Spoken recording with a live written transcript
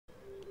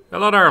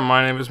Hello there,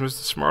 my name is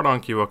Mr.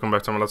 Smartdonkey. Welcome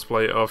back to my Let's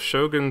Play of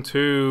Shogun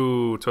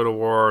 2, Total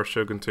War,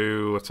 Shogun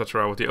 2,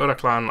 etc. with the Oda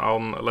clan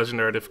on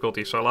legendary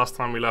difficulty. So last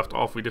time we left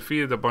off, we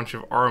defeated a bunch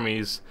of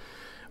armies.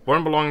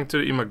 One belonging to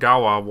the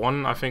Imagawa,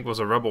 one I think was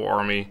a rebel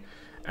army,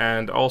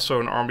 and also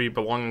an army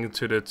belonging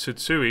to the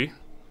Tsutsui.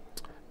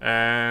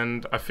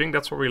 And I think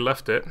that's where we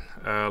left it.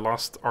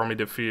 Last army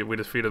we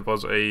defeated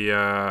was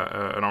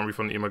an army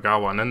from the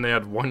Imagawa, and then they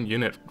had one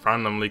unit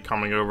randomly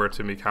coming over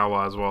to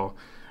Mikawa as well.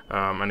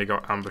 And he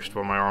got ambushed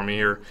by my army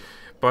here.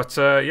 But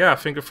yeah, I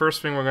think the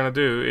first thing we're going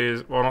to do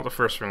is... Well, not the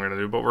first thing we're going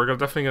to do, but we're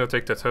definitely going to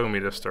take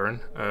Tatomi this turn.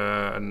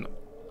 An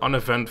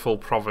uneventful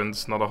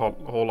province, not a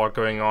whole lot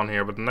going on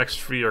here. But the next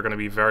three are going to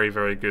be very,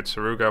 very good.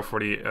 Saruga for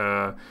the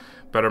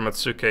better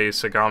Matsuke,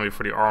 Sagami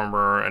for the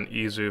armor, and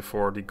Izu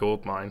for the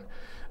gold mine.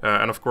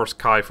 And of course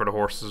Kai for the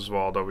horses as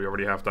well, though we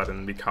already have that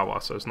in Mikawa,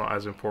 so it's not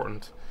as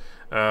important.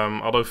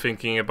 Although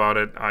thinking about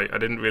it, I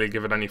didn't really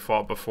give it any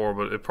thought before,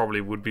 but it probably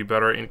would be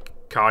better in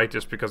Kai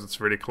just because it's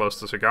really close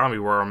to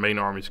Sagami where our main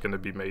army is going to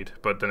be made.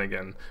 But then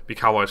again,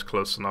 Mikawa is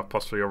close enough,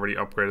 possibly already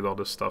upgraded all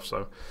this stuff,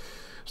 so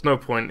there's no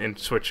point in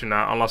switching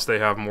that unless they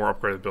have more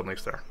upgraded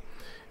buildings there.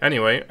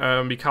 Anyway,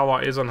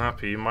 Mikawa is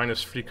unhappy,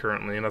 -3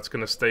 currently, and that's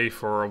going to stay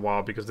for a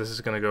while because this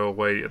is going to go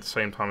away at the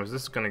same time as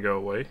this is going to go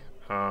away.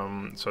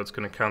 So it's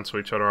going to cancel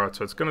each other out,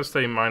 so it's going to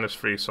stay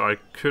 -3, so I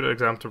could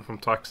exempt them from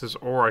taxes,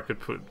 or I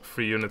could put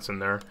 3 units in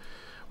there,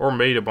 or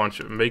make a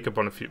bunch of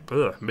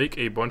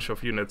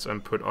units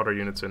and put other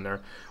units in there.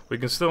 We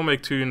can still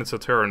make 2 units a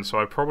turn, so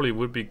I probably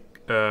would be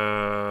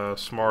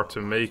smart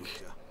to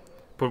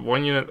put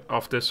 1 unit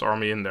of this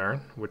army in there,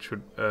 which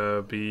would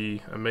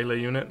be a melee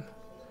unit.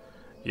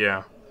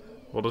 Yeah,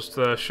 we'll just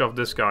shove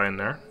this guy in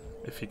there,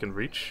 if he can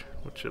reach,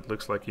 which it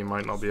looks like he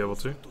might not be able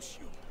to.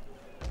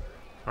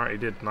 Alright, he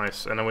did,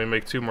 nice. And then we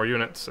make 2 more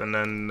units, and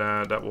then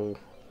that will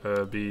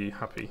be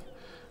happy.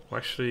 Well,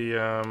 actually,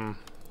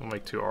 we'll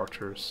make 2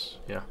 archers,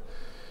 yeah.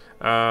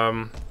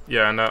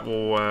 Yeah, and that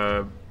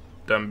will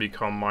then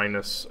become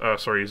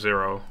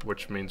 -0,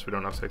 which means we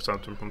don't have to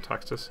exempt them from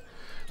taxes.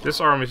 This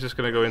army is just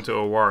going to go into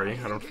Owari.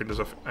 I don't think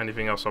there's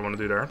anything else I want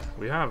to do there.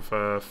 We have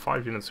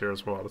 5 units here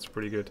as well, that's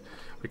pretty good.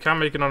 We can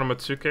make another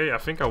Matsuke, I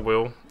think I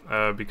will,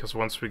 because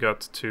once we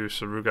get to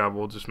Saruga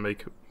we'll just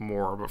make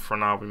more, but for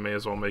now we may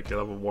as well make a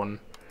level 1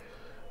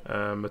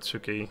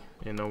 Matsuke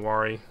in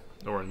Owari,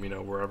 or in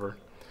Mino, wherever.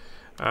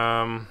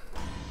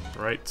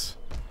 Right,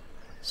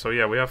 so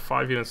yeah, we have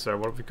 5 units there.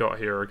 What have we got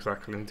here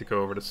exactly? I need to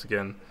go over this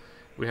again.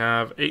 We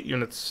have 8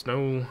 units,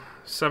 no,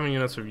 7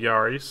 units of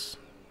Yaris,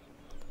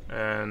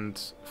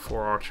 and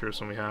 4 archers,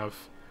 and we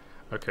have...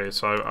 Okay,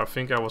 so I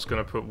think I was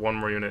going to put 1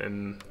 more unit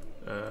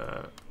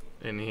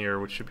in here,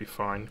 which should be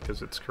fine,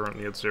 because it's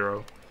currently at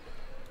 0.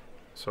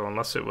 So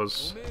unless it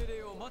was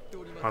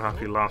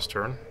unhappy last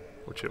turn,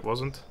 which it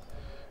wasn't,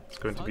 it's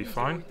going to be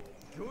fine.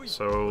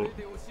 So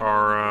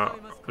our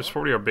this is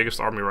probably our biggest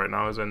army right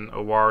now is in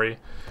Owari.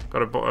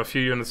 Got a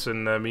few units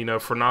in Mino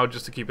for now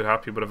just to keep it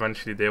happy, but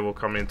eventually they will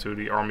come into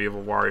the army of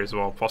Owari as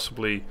well.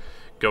 Possibly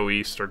go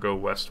east or go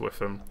west with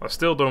them. I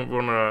still don't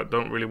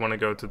really want to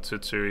go to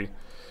Tsutsui,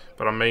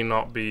 but I may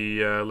not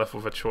be left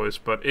with a choice.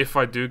 But if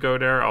I do go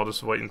there, I'll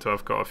just wait until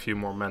I've got a few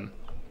more men.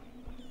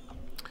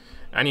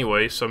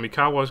 Anyway, so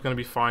Mikawa is going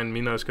to be fine,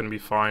 Mino is going to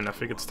be fine. I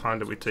think it's time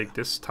that we take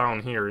this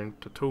town here in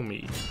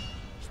Tatomi.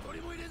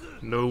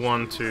 No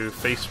one to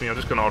face me. I'm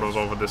just going to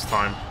auto-resolve it this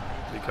time,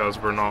 because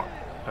we're not,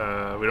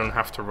 we don't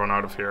have to run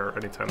out of here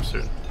anytime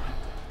soon.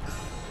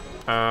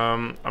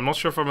 I'm not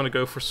sure if I'm going to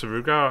go for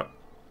Saruga.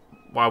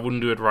 Well, I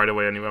wouldn't do it right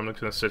away anyway. I'm not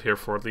going to sit here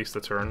for at least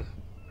a turn.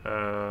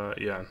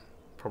 Yeah,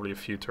 probably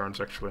a few turns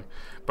actually.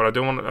 But I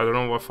don't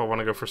know if I want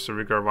to go for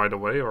Saruga right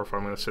away, or if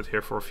I'm going to sit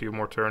here for a few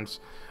more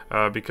turns,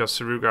 because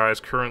Saruga is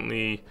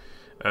currently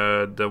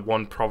the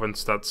one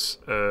province that's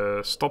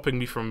stopping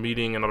me from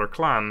meeting another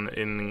clan,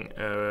 in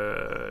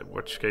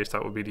which case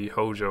that would be the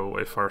Hojo,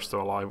 if they're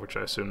still alive, which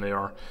I assume they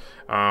are.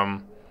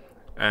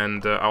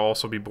 And I'll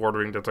also be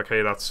bordering that.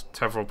 Okay, that's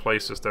several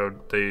places though.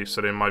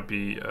 So they might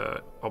be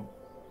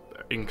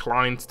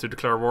inclined to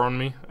declare war on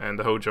me, and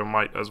the Hojo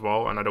might as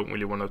well, and I don't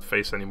really want to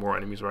face any more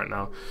enemies right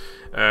now.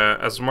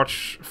 As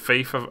much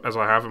faith as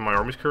I have in my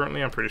armies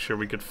currently, I'm pretty sure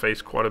we could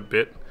face quite a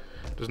bit.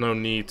 There's no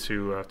need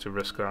to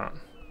risk that.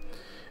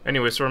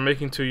 Anyway, so we're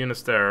making 2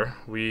 units there.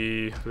 Do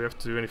we have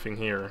to do anything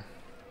here?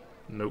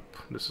 Nope.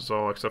 This is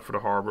all except for the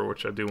harbor,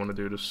 which I do want to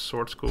do. The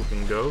sword school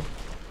can go.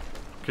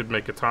 Could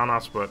make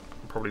katanas, but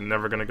I'm probably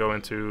never going to go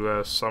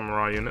into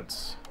samurai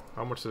units.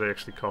 How much do they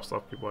actually cost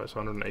upkeep-wise?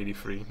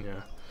 183,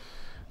 yeah.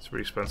 It's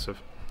pretty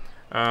expensive.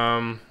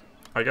 I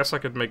guess I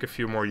could make a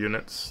few more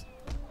units.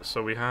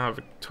 So we have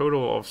a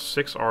total of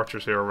 6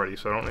 archers here already,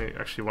 so I don't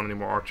actually want any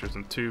more archers,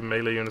 and 2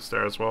 melee units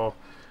there as well.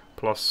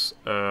 Plus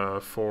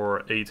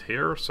 4, 8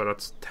 here, so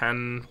that's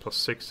 10 plus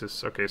 6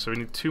 is... Okay, so we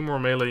need 2 more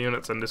melee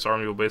units and this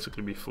army will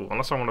basically be full.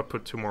 Unless I want to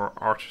put 2 more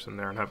archers in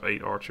there and have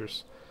 8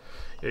 archers.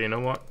 Yeah, you know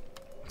what?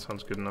 That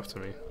sounds good enough to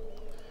me.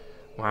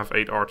 We'll have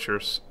 8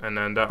 archers, and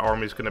then that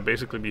army is going to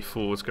basically be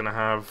full. It's going to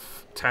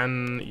have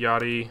 10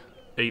 Yari,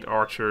 8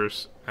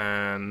 archers,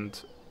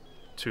 and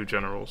 2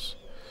 generals.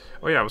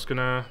 Oh yeah,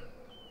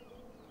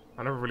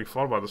 I never really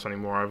thought about this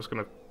anymore. I was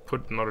gonna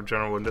put another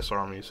general in this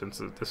army, since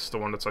this is the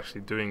one that's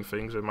actually doing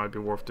things. It might be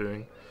worth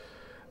doing.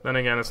 Then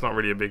again, it's not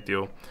really a big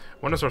deal.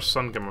 When does our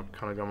son kind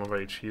of come of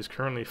age? He's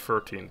currently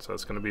 13, so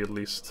it's going to be at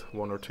least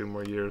 1 or 2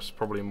 more years,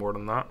 probably more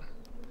than that.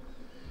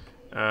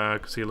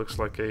 Because he looks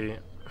like a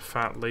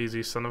fat,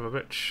 lazy son of a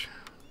bitch.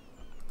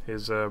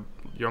 His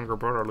younger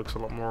brother looks a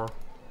lot more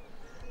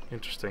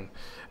interesting.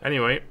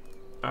 Anyway,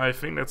 I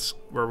think that's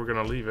where we're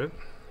going to leave it.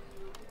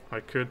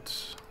 I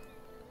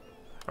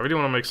really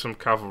want to make some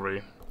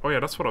cavalry. Oh yeah,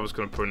 that's what I was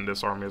going to put in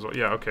this army as well.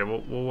 Yeah, okay,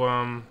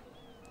 we'll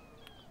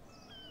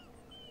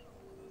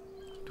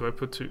do I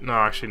put 2? No,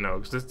 actually no,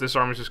 because this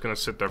army's just going to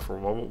sit there for a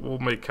while. We'll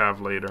make cav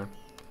later.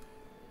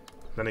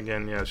 Then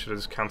again, yeah, I should have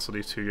just cancelled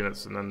these 2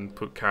 units and then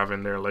put cav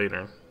in there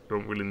later.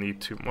 Don't really need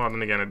to. Well,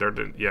 then again,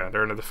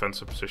 they're in a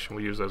defensive position.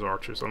 We use those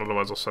archers, and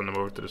otherwise I'll send them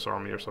over to this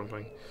army or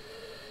something.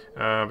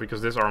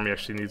 Because this army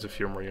actually needs a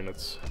few more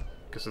units.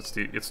 Because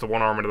it's the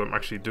one army that I'm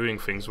actually doing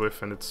things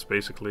with, and it's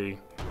basically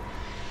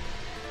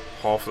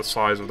half the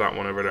size of that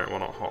one over there. Well,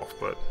 not half,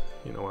 but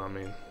you know what I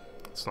mean.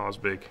 It's not as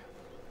big.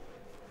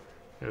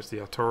 There's the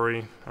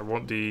Hattori. I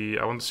want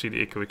to see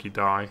the Ikuiki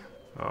die.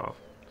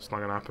 It's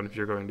not gonna happen if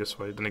you're going this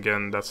way. Then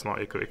again, that's not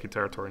Ikuiki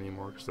territory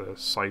anymore, because the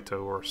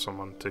Saito or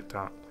someone took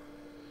that.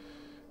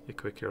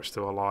 Ikuiki are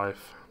still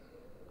alive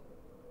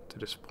to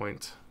this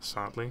point,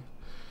 sadly.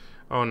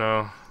 Oh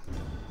no,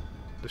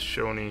 the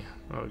Shoni.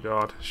 Oh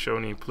god,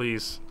 Shoni,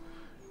 please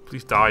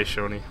die,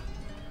 Shoni.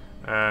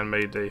 And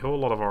made a whole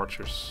lot of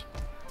archers,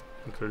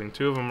 including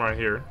 2 of them right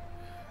here.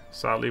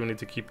 Sadly, we need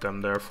to keep them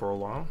there for a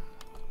while.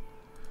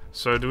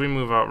 So, do we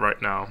move out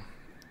right now?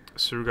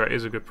 Suruga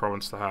is a good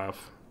province to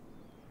have.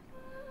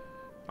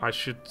 I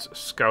should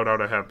scout out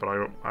ahead, but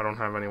I don't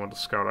have anyone to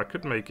scout. I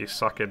could make a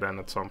sake then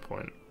at some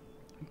point,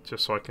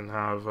 just so I can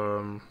have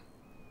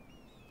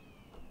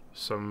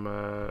some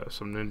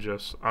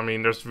ninjas. I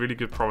mean, there's really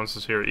good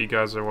provinces here.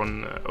 Iga is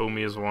 1,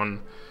 Omi is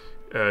 1,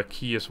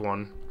 Ki is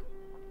 1.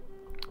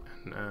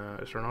 And,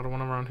 is there another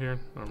one around here?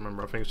 I don't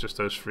remember. I think it's just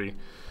those 3.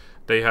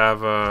 They have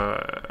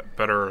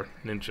better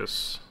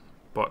ninjas,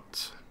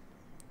 but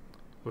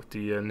with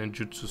the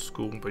ninjutsu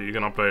school, but you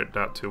can upgrade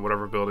that to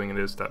whatever building it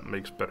is that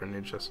makes better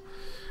ninjas.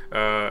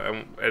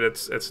 And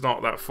it's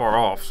not that far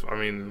off. I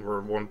mean,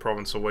 we're 1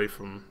 province away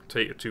from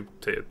two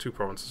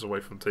provinces away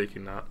from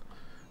taking that.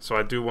 So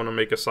I do want to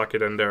make a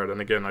Sakiden there.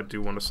 Then again, I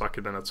do want a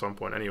Sakiden at some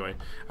point anyway.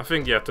 I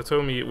think, yeah,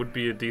 Totomi would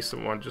be a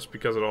decent one just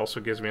because it also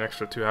gives me an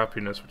extra 2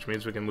 happiness, which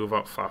means we can move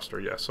up faster.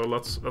 Yeah, so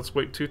let's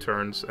wait 2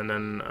 turns, and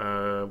then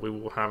we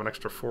will have an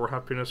extra 4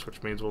 happiness,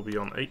 which means we'll be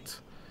on 8.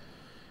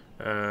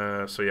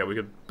 So yeah, we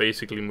could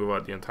basically move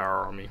out the entire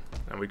army,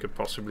 and we could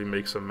possibly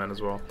make some men as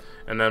well.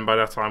 And then by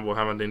that time, we'll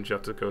have a ninja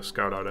to go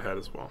scout out ahead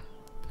as well.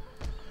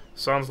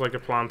 Sounds like a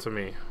plan to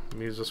me.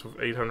 Leaves us with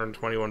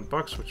 821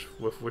 bucks,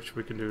 with which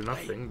we can do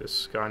nothing.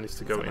 This guy needs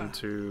to go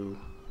into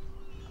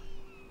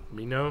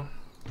Mino.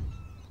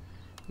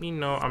 I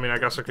mean, I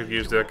guess I could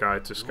use that guy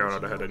to scout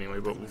out ahead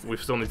anyway, but we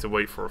still need to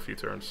wait for a few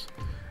turns.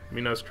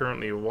 Mino is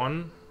currently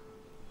 1,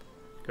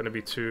 gonna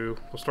be 2.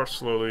 We'll start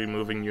slowly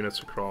moving units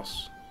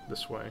across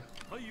this way.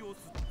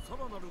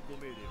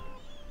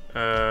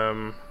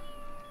 And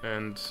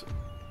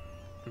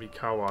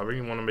Mikawa, I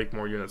really want to make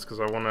more units because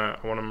I want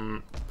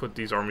to put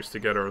these armies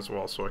together as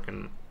well, so I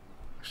can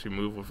actually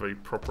move with a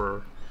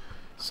proper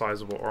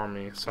sizable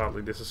army.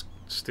 Sadly, this is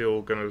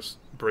still gonna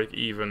break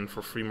even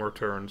for 3 more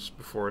turns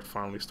before it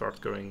finally starts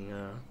going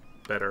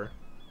better.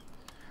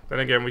 Then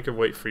again, we could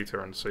wait 3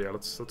 turns, so yeah,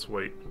 let's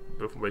wait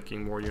with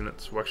making more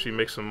units. We'll actually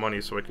make some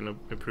money so I can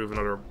improve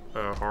another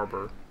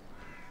harbor.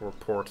 Or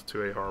port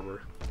to a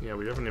harbor. Yeah,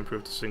 we haven't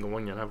improved a single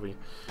one yet, have we?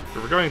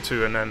 We were going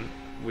to, and then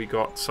we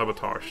got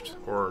sabotaged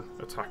or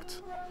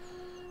attacked.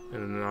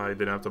 And then I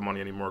didn't have the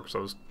money anymore because I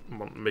was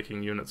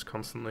making units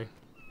constantly.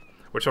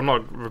 Which I'm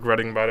not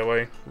regretting, by the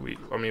way.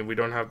 I mean, we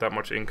don't have that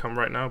much income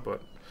right now,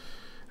 but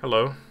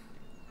hello.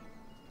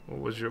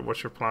 What's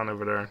your plan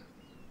over there?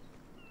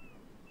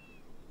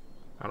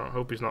 I don't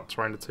hope he's not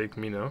trying to take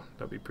Mino.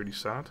 That'd be pretty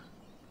sad.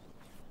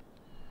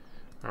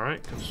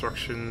 Alright,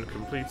 construction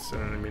completes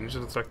and enemy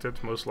ninja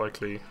detected, most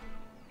likely.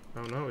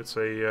 Oh no, it's a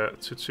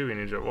Tsutsui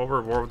ninja. Well,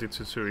 we're at war with the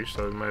Tsutsui,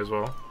 so we may as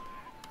well.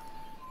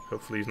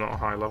 Hopefully he's not a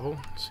high level.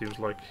 Seems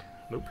like...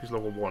 Nope, he's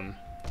level 1.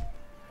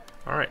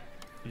 Alright,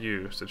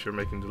 you, since you're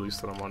making the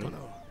least amount of money.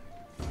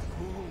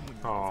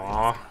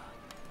 Aww.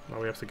 Now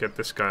we have to get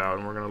this guy out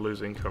and we're gonna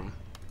lose income.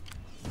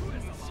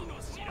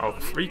 Oh,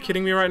 are you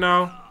kidding me right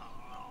now?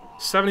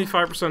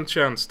 75%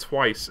 chance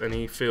twice, and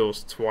he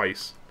fails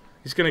twice.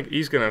 He's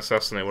gonna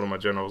assassinate one of my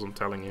generals, I'm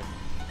telling you.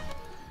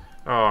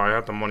 Oh, I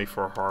had the money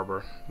for a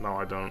harbor. No,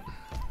 I don't.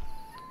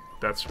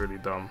 That's really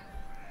dumb.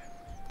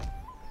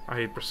 I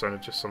hate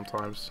percentages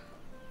sometimes.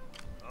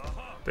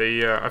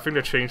 I think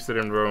they changed it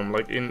in Rome.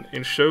 Like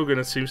in Shogun,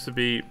 it seems to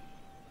be,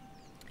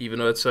 even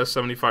though it says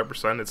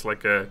 75%, it's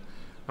like a,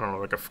 I don't know,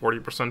 like a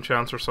 40%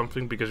 chance or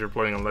something because you're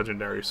playing on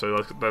legendary.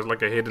 So there's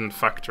like a hidden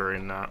factor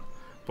in that.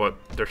 but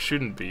there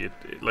shouldn't be.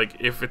 Like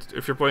if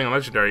you're playing a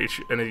legendary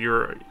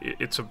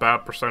it's a bad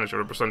percentage, or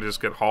the percentages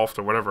get halved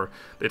or whatever,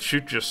 it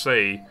should just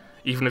say,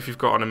 even if you've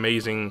got an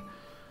amazing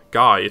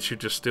guy, it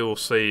should just still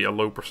say a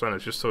low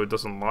percentage, just so it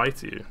doesn't lie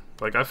to you.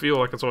 Like, I feel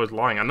like it's always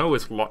lying. I know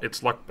it's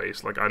luck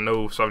based. Like, I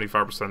know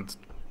 75%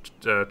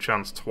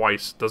 chance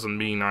twice doesn't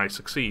mean I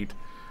succeed,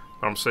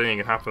 but I'm saying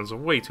it happens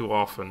way too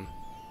often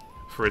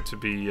for it to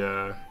be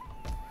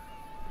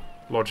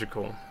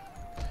logical.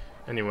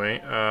 Anyway,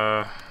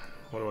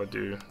 what do I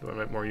do? Do I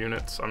make more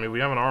units? I mean,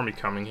 we have an army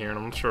coming here, and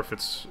I'm not sure if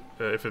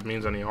it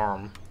means any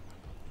harm,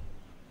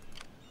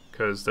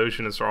 because those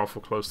units are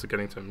awful close to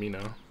getting to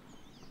Mino.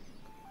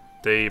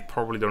 They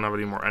probably don't have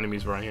any more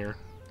enemies right here.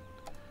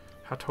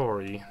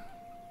 Hattori.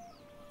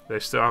 They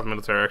still have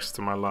military access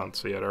to my land,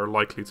 so yeah, they're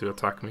likely to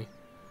attack me.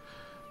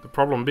 The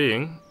problem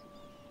being,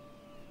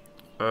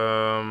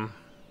 yeah,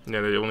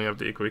 they only have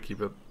the Ikuiki,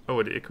 but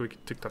oh, the Ikuiki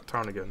took that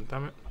town again.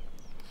 Damn it.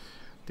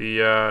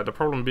 The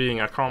problem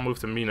being, I can't move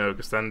to Mino,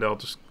 because then they'll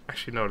just...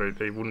 Actually, no,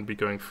 they wouldn't be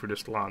going through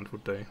this land,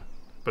 would they?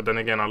 But then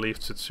again, I leave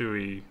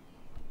Tsutsui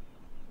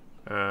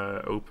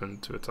open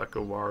to attack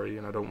Owari,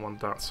 and I don't want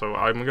that. So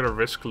I'm gonna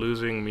risk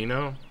losing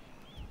Mino,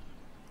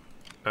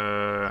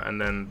 and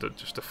then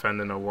just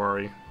defend in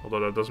Owari. Although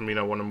that doesn't mean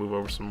I want to move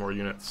over some more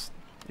units,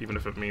 even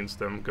if it means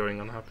them going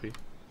unhappy.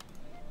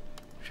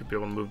 Should be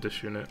able to move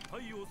this unit.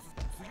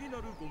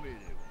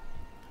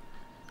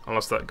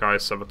 Unless that guy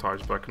is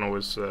sabotaged, but I can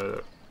always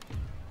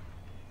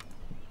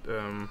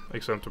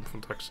exempt him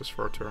from Texas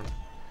for a turn.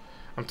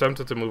 I'm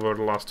tempted to move over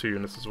the last 2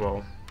 units as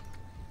well.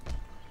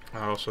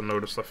 I also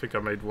noticed, I think I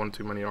made 1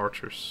 too many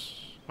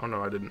archers. Oh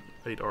no, I didn't.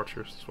 8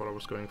 archers is what I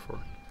was going for.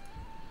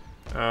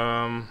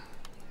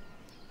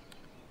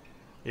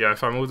 Yeah,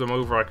 if I move them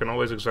over, I can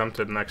always exempt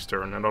it next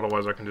turn, and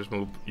otherwise I can just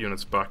move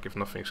units back if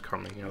nothing's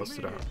coming. Yeah, let's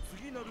do that.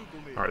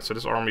 Alright, so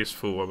this army is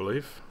full, I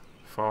believe.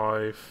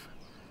 5,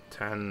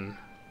 10,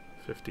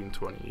 15,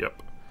 20.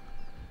 Yep.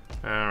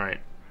 Alright.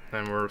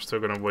 And we're still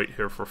going to wait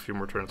here for a few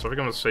more turns. So if I'm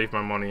going to save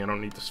my money, I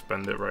don't need to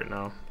spend it right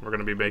now. We're going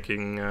to be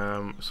making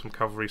some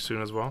cavalry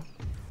soon as well.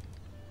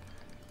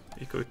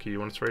 Ikuiki, you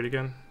want to trade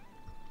again?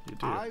 You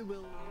do. I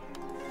will.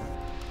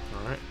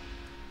 Alright.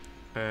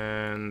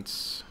 And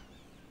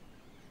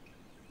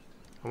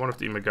I wonder if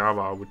the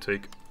Imagawa would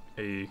take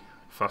a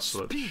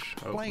vassalage.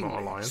 Oh,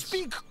 not alliance.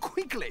 Speak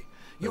quickly.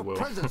 Your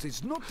presence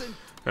is not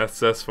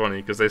that's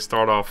funny, because they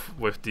start off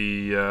with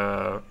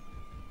the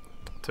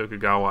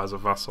Tokugawa as a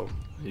vassal.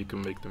 You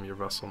can make them your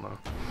vassal now.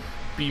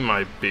 Be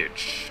my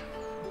bitch.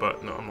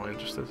 But no, I'm not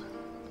interested.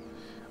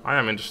 I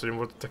am interested in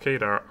what the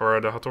Takeda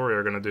or the Hattori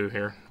are gonna do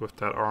here with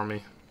that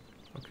army.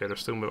 Okay, they're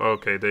still moving.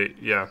 Okay,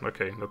 yeah,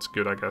 okay, that's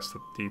good, I guess,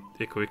 that the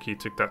Ikuiki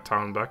took that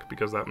town back,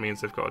 because that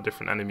means they've got a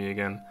different enemy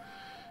again,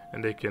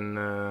 and they can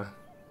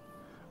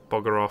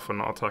bugger off and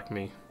not attack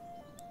me.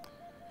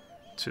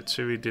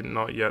 Tsutsui did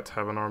not yet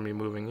have an army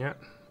moving yet.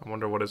 I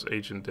wonder what his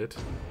agent did.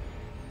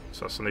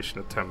 Assassination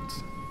attempt.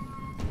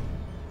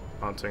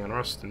 Mounting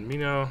unrest in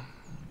Mino.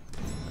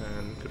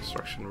 And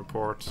construction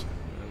report.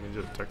 And we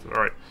just detected.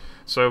 Alright.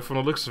 So from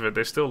the looks of it,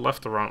 they still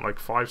left around like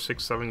 5,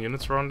 6, 7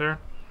 units around there.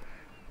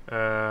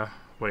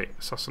 Wait,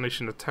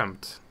 assassination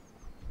attempt.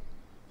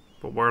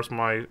 But where's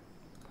my...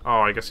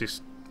 Oh, I guess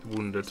he's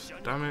wounded.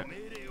 Damn it.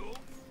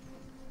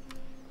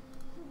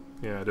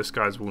 Yeah, this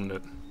guy's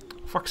wounded.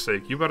 Fuck's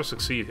sake, you better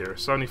succeed here.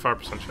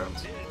 75%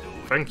 chance.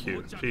 Thank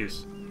you.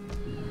 Jeez.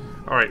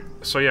 Alright,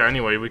 so yeah,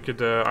 anyway, we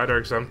could either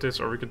exempt this,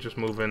 or we could just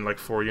move in like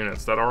 4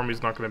 units. That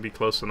army's not going to be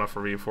close enough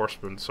for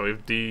reinforcement, so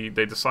if they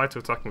decide to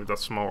attack me with that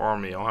small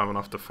army, I'll have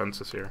enough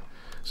defenses here.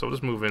 So we'll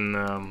just move in,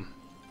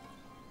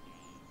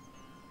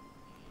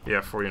 yeah,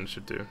 4 units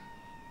should do.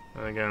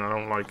 And again, I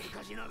don't like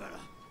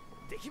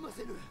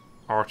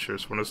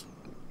archers when it's...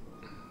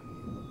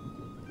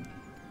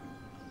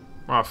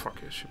 Ah,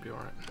 fuck it, it should be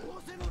alright.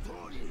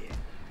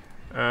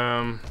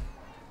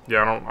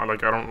 Yeah, I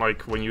don't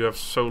like when you have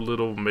so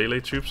little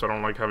melee troops. I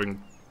don't like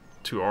having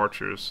 2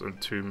 archers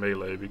and 2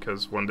 melee,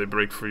 because when they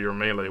break through your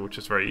melee, which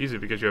is very easy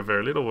because you have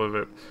very little of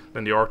it,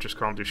 then the archers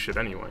can't do shit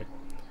anyway.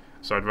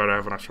 So I'd rather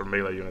have an extra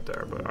melee unit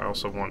there, but I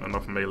also want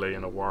enough melee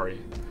in Owari.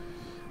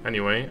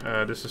 Anyway,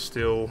 this is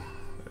still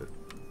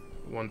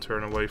 1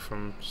 turn away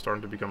from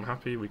starting to become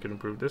happy. We can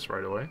improve this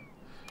right away.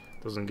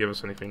 Doesn't give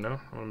us anything though.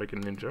 I'm gonna make a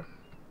ninja.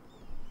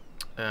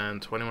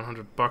 And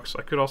 2100 bucks.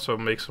 I could also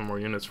make some more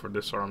units for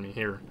this army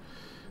here.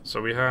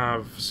 So we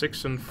have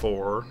 6 and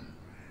 4,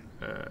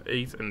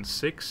 8 and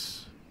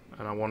 6,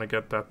 and I want to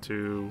get that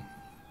to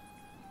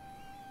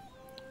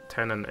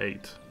 10 and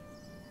 8.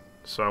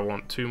 So I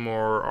want 2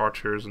 more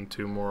archers and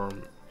 2 more.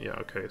 Yeah,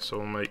 okay. So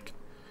we'll make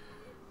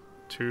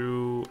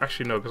 2.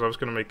 Actually, no, because I was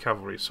going to make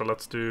cavalry. So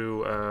let's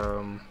do.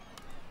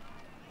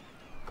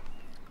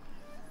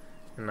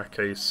 In that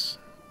case,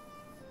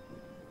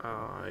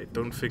 I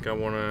don't think I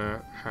want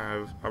to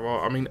have...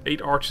 Well, I mean,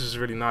 8 archers is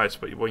really nice,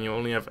 but when you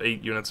only have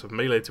 8 units of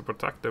melee to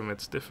protect them,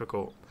 it's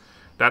difficult.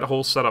 That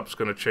whole setup's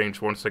going to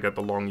change once they get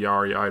the long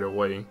Yari either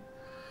way.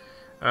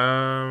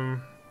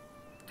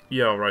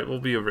 Yeah, alright, we'll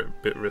be a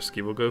bit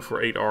risky. We'll go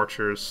for 8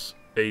 archers,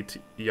 8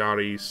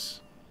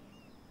 Yaris,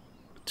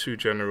 2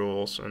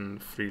 generals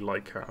and 3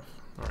 light cav.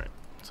 Alright,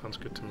 sounds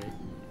good to me.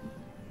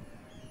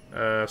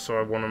 So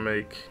I want to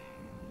make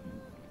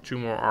 2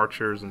 more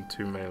archers and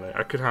 2 melee.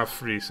 I could have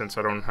 3 since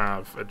I don't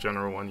have a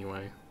general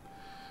anyway.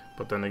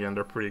 But then again,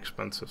 they're pretty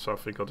expensive, so I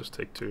think I'll just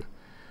take 2.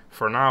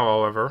 For now,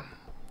 however,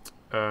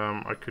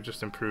 I could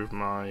just improve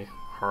my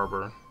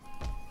harbor.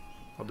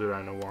 I'll do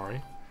that in a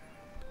worry.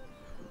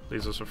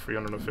 Leaves us with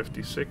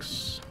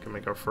 356. Can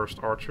make our first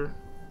archer.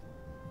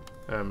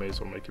 May as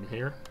well make him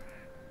here.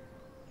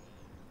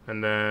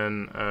 And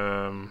then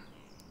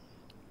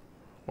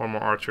 1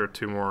 more archer,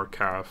 2 more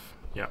cav.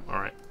 Yeah,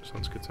 alright.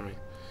 Sounds good to me.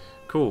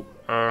 Cool.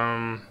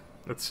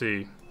 Let's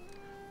see.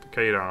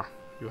 Takeda.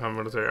 You have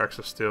military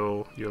access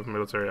still. You have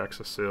military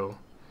access still.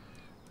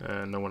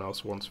 And no one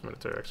else wants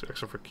military access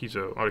except for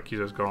Kizo. Oh,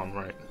 Kizo's gone,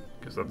 right?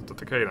 Because that's the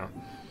Takeda.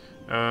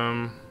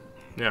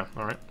 Yeah,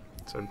 alright.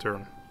 It's end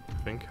turn. I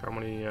think. How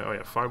many? Oh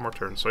yeah, 5 more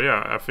turns. So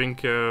yeah, I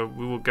think we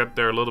will get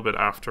there a little bit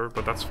after,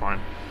 but that's fine.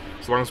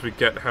 As long as we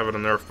have it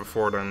on Earth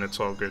before then, it's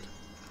all good.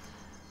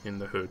 In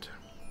the hood.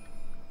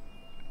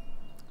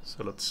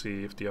 So let's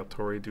see if the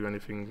Hattori do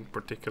anything in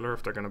particular,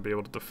 if they're going to be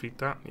able to defeat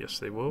that. Yes,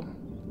 they will.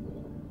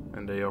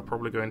 And they are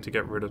probably going to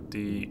get rid of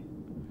the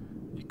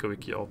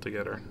Ikoiki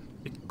altogether.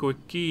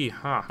 Ikoiki!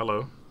 Ha,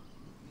 hello.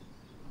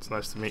 It's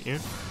nice to meet you.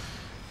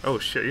 Oh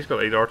shit, he's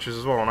got 8 archers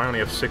as well, and I only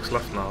have 6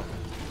 left now.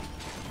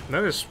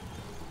 That is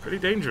pretty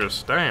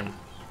dangerous, damn.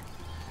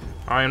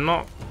 I am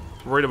not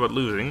worried about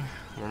losing.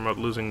 We're not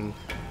losing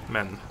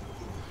men.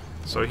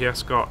 So he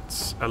has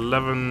got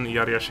 11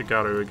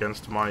 Yariashigaru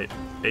against my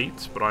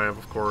 8, but I have,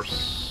 of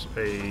course,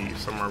 a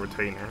Samurai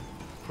Retainer.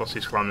 Plus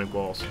he's climbing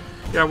walls.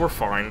 Yeah, we're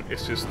fine.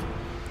 It's just,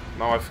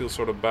 now I feel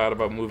sort of bad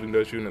about moving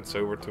those units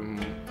over to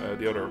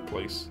the other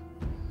place.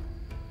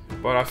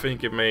 But I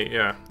think it may,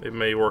 yeah, it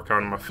may work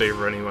out in my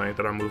favor anyway,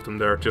 that I moved them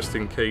there, just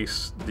in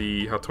case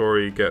the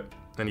Hattori get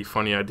any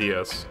funny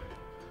ideas.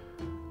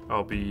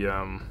 I'll be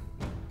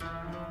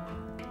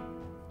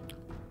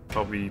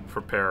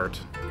prepared.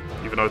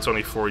 Even though it's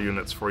only 4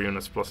 units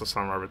plus a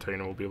Samurai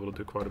Retainer will be able to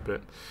do quite a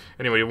bit.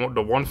 Anyway,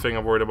 the one thing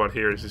I'm worried about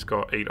here is he's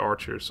got 8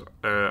 archers.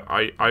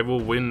 I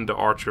will win the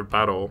archer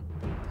battle.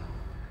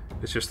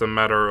 It's just a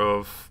matter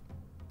of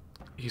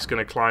he's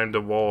going to climb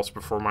the walls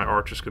before my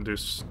archers can do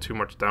too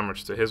much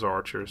damage to his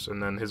archers,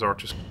 and then his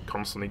archers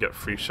constantly get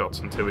free shots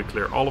until we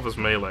clear all of his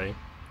melee.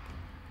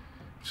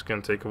 It's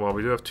going to take a while.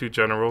 We do have 2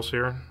 generals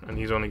here, and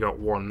he's only got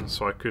 1,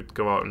 so I could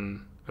go out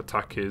and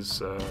attack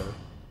his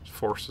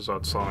forces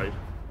outside.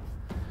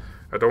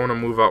 I don't want to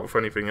move out with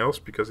anything else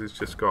because he's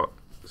just got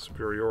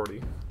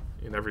superiority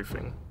in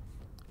everything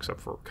except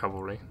for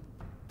cavalry.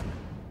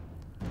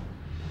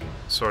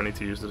 So I need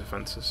to use the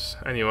defenses.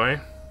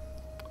 Anyway,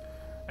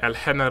 El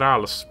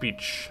General's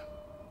speech.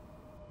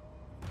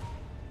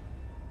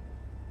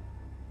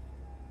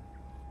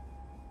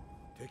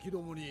 敵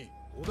どもに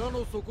織田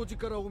の底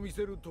力を見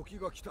せる時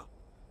が来た。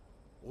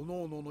お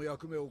のおのの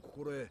役目を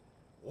心得、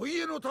お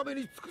家のため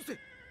に尽くせ。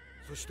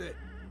そして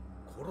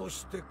殺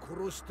して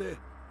殺して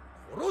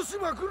殺し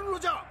まくるの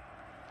じゃ。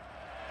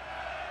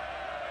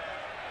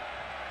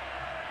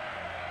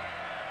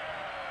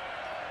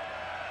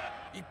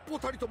一歩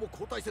たりとも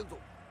後退せんぞ。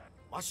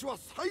わしは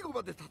最後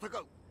まで戦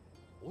う。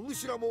お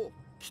主らも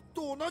きっ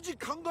と同じ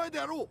考えで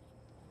あろう。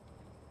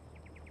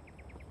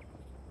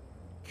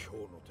今日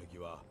の敵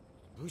は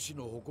武士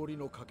の誇り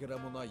のかけら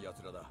もない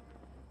奴らだ。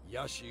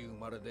野心生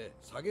まれで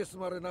蔑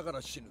まれなが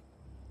ら死ぬ。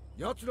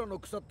奴らの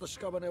腐った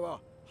屍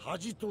は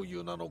恥とい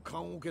う名の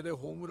棺桶で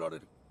葬られ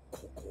る。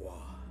ここ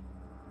は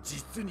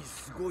実に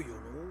すごいよ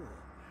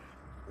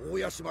の。大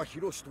屋島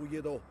広しとい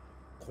えど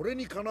これ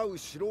にかなう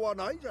城は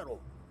ないじゃろう。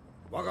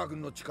我が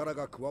軍の力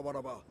が加わ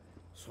らば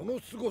その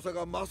凄さ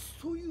が増す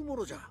というも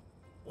のじゃ。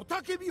お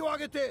たけびを上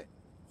げて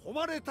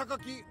誉れ高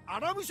き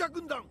荒武者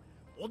軍団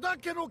織田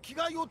家の気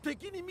概を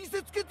敵に見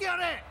せつけてや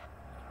れ。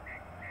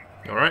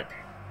 Alright.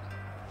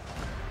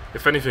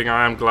 If anything,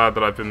 I am glad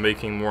that I've been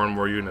making more and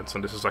more units,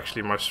 and this is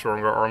actually my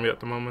stronger army at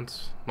the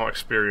moment. Not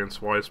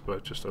experience-wise,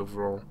 but just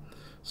overall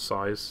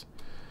size.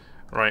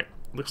 Right,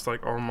 looks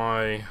like all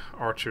my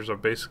archers are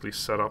basically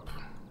set up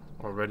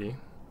already.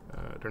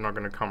 They're not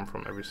going to come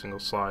from every single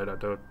side, I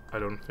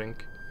don't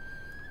think.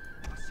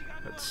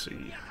 Let's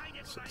see.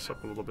 Set this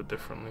up a little bit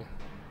differently.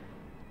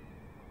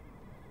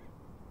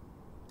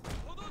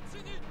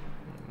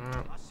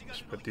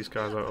 Spread these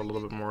guys out a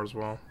little bit more as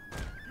well.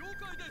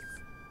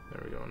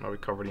 There we go, now we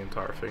cover the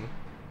entire thing.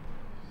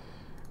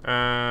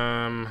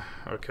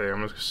 Okay,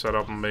 I'm just gonna set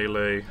up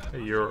melee a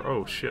year.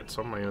 Oh shit,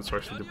 some of my units are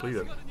actually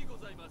depleted.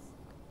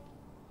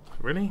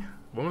 Really?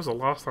 When was the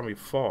last time we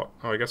fought?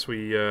 Oh, I guess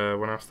we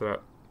went after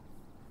that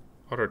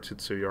other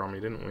Tsutsui army,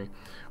 didn't we?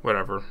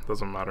 Whatever,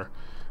 doesn't matter.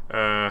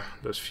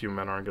 Those few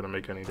men aren't gonna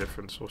make any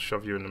difference. We'll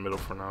shove you in the middle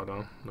for now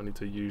though. No need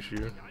to use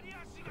you.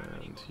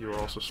 And you're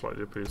also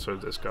slightly depleted, so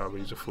is this guy, but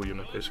he's a full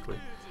unit basically.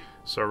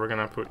 So we're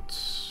gonna put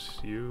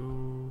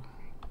you...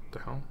 What the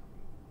hell?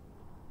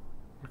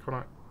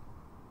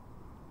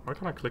 Why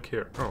can't I click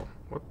here? Oh,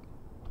 what?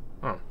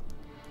 Oh, I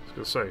was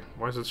gonna say,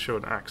 why does it show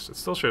an axe? It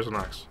still shows an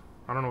axe.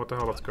 I don't know what the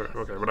hell that's going.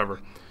 Okay, whatever.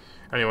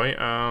 Anyway,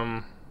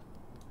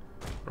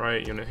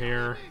 right, unit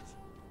here.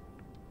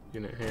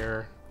 Unit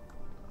here.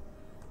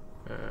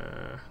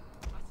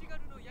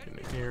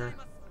 Unit here.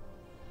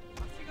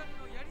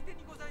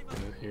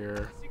 Unit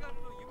here.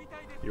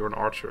 You're an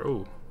archer.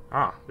 Oh,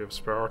 we have a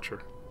spare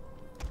archer.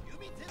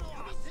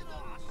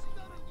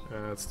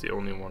 That's the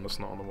only one that's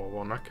not on the wall.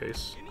 Well, in that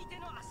case,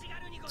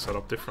 set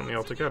up differently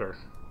altogether.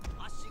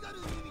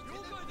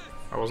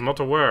 I was not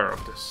aware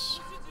of this.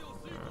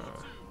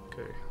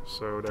 Okay,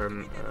 so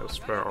then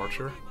spare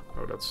archer.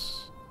 Oh,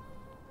 that's...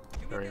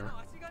 There you are.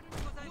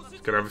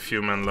 Could have a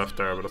few men left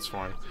there, but that's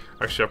fine.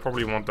 Actually, I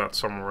probably want that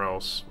somewhere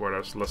else, where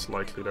there's less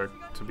likely there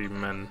to be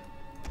men.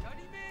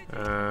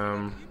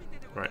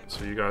 Right,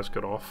 so you guys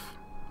get off.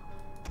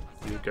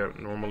 You get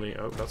normally...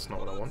 Oh, that's not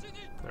what I want.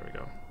 There we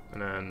go.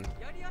 And then...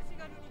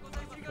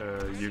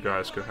 you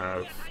guys can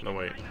have... No,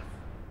 wait.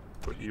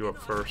 Put you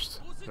up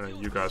first.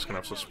 You guys can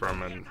have some spare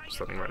men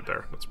standing right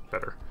there. That's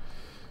better.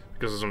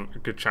 Because there's a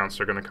good chance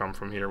they're going to come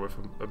from here with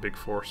a big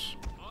force.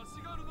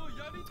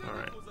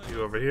 Alright,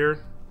 you over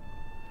here.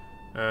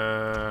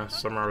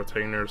 Some are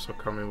retainers, so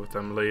come in with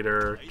them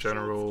later.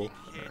 General.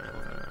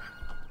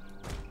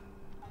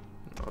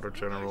 Another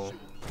general.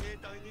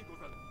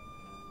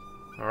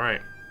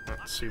 Alright,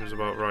 that seems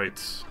about right.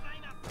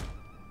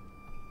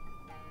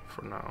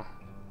 For now.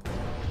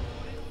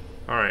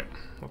 Alright,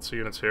 lots of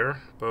units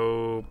here.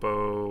 Bow.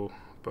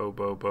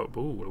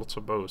 Ooh, lots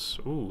of bows.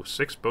 Ooh,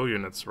 6 bow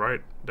units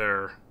right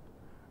there.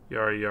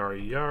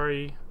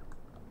 Yari.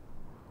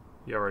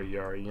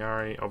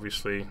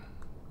 Obviously,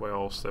 what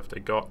else have they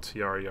got?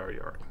 Yari.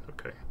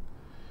 Okay,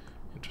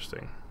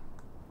 interesting.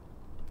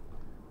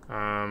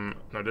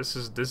 No, this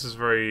is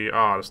very...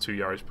 there's 2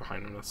 Yaris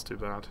behind them. That's too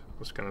bad. I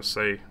was gonna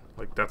say,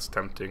 like, that's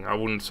tempting. I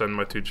wouldn't send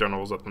my 2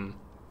 generals at them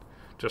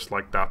just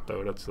like that,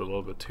 though. That's a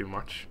little bit too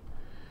much.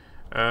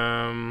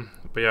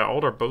 But yeah,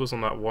 all their bows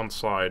on that one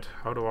side.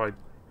 How do I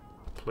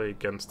play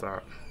against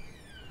that?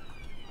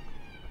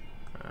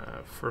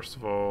 First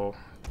of all,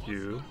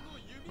 you.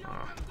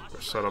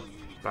 They're set up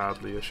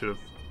badly. I should have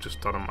just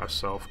done it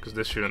myself, because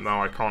this unit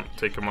now I can't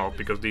take them out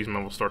because these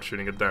men will start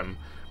shooting at them,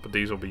 but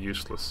these will be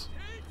useless.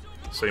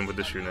 Same with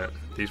this unit.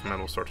 These men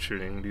will start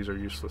shooting. These are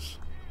useless.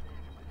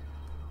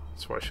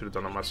 That's why I should have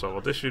done it myself.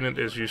 Well, this unit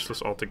is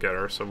useless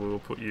altogether, so we will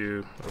put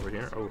you over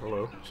here. Oh,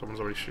 hello. Someone's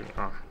already shooting.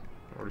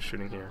 Already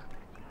shooting here.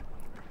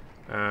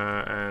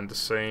 And the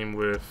same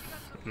with...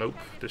 Nope.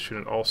 This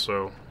unit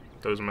also.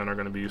 Those men are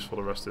going to be useful.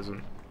 The rest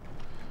isn't.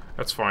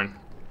 That's fine.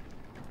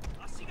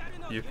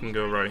 You can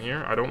go right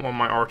here. I don't want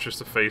my archers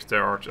to face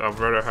their archers. I'd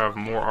rather have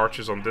more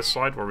archers on this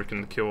side where we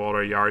can kill all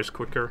their Yaris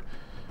quicker.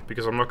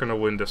 Because I'm not going to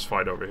win this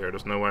fight over here.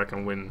 There's no way I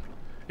can win.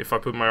 If I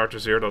put my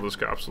archers here, they'll just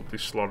get absolutely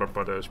slaughtered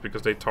by those.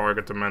 Because they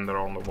target the men that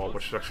are on the wall.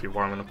 Which is actually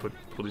why I'm going to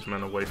pull these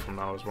men away from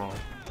now as well.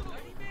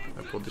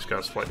 And pull these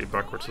guys slightly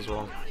backwards as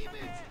well.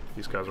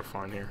 These guys are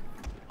fine here.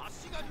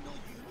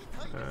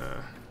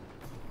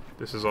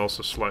 This is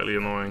also slightly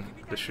annoying.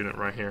 This unit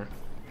right here.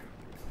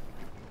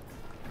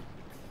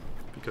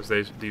 Because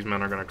these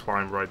men are going to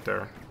climb right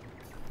there.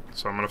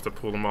 So I'm going to have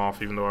to pull them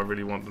off, even though I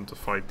really want them to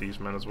fight these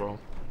men as well.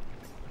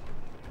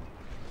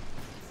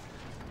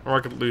 Or I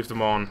could leave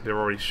them on, they're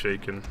already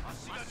shaken.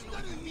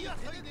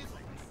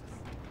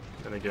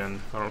 Then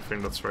again, I don't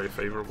think that's very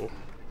favorable.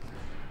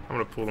 I'm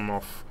going to pull them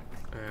off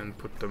and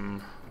put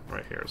them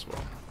right here as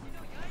well.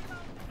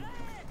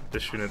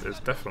 This unit is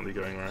definitely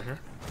going right here.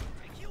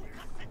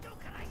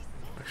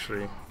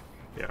 Actually,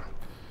 yeah.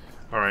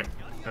 Alright,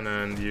 and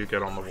then you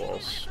get on the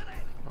walls.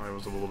 I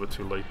was a little bit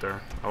too late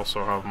there. I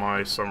also have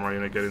my samurai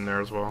unit getting there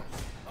as well.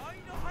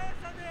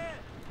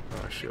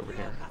 Actually, over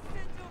here.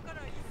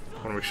 I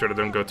want to make sure they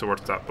don't go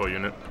towards that bow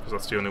unit, because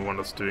that's the only one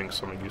that's doing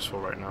something useful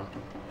right now.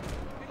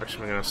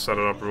 Actually, I'm going to set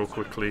it up real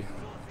quickly.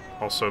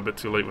 Also a bit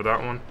too late with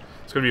that one.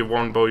 It's going to be a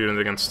 1 bow unit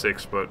against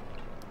 6, but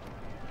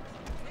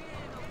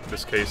in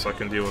this case I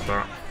can deal with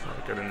that.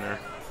 I'll get in there.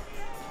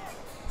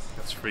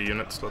 That's 3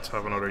 units. Let's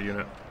have another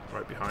unit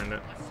right behind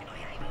it.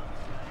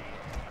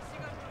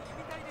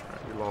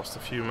 We lost a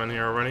few men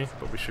here already,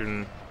 but we're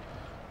shooting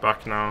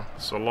back now.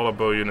 So a lot of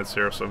bow units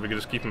here, so if we can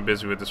just keep them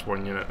busy with this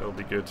 1 unit, it'll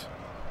be good.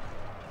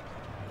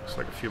 Looks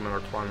like a few men are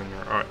climbing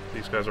here. Alright,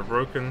 these guys are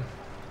broken.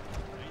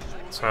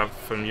 Let's have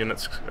some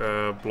units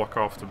block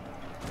off the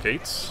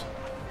gates.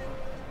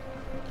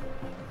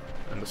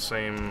 And the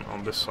same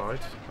on this side.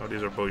 Oh,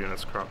 these are bow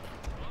units, crap.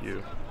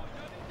 You.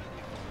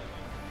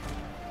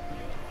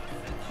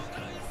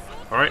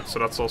 Alright, so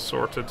that's all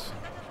sorted.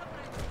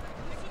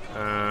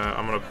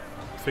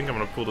 I think I'm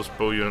gonna pull this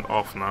bow unit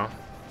off now.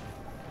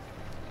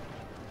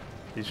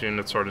 These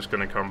units are just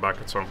gonna come back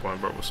at some point,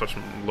 but with such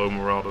low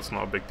morale, that's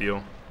not a big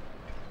deal.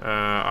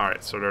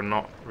 Alright, so they're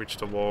not reached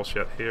the walls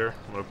yet here.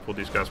 I'm gonna pull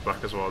these guys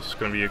back as well. It's just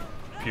gonna be a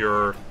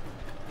pure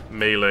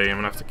melee. I'm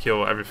gonna have to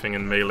kill everything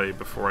in melee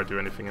before I do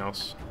anything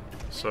else.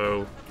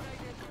 So,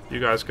 you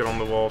guys get on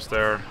the walls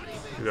there.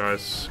 You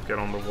guys get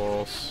on the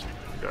walls.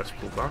 You guys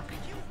pull back.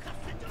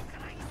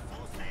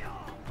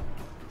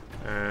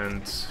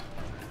 And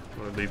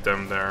I'm gonna leave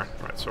them there.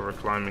 Right, so we're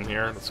climbing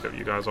here. Let's get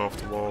you guys off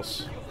the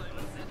walls.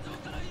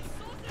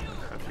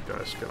 Have you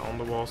guys get on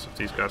the walls. If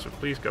these guys would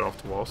please get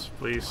off the walls.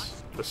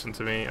 Please listen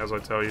to me as I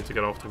tell you to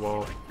get off the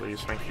wall.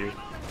 Please, thank you.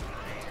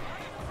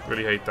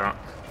 Really hate that.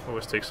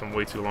 Always takes them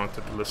way too long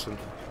to listen.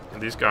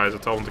 And these guys, I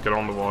tell them to get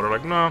on the wall. They're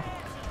like, no, I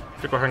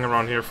think I'll hang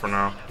around here for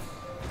now.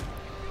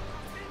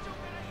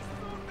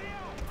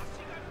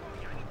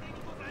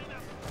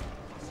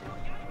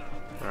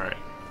 Alright,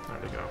 there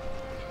we go.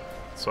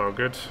 It's all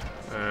good.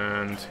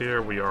 And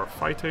here we are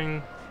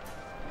fighting.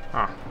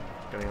 Ah,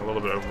 getting a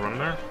little bit overrun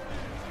there.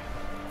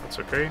 That's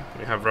okay.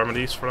 We have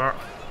remedies for that.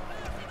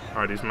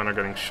 Alright, these men are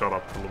getting shot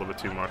up a little bit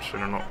too much,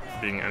 and they're not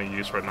being any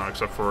use right now,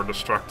 except for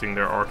distracting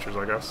their archers,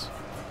 I guess.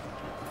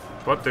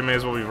 But they may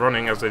as well be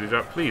running as they do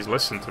that. Please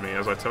listen to me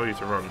as I tell you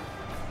to run.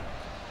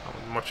 I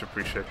would much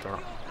appreciate that.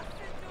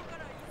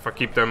 If I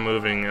keep them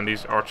moving and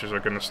these archers are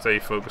going to stay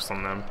focused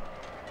on them,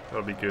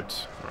 that'll be good.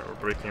 Alright, we're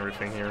breaking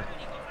everything here.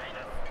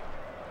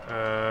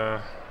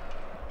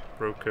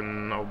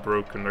 Broken, all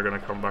broken, they're going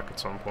to come back at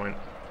some point.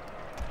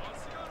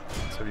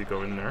 Let's have you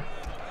go in there.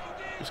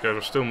 These guys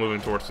are still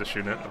moving towards this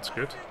unit, that's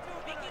good.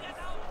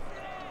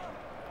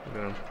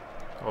 Yeah,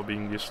 all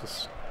being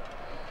useless.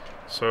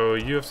 So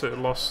you have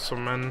lost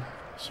some men,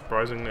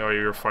 surprisingly. Oh,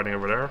 you're fighting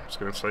over there. I was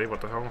going to say, what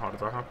the hell? How did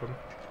that happen?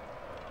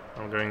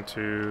 I'm going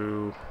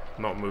to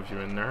not move you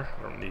in there.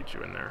 I don't need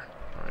you in there.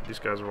 Alright, these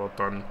guys are all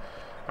done.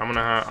 I'm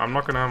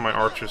not gonna have my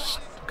archers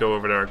go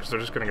over there because they're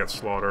just gonna get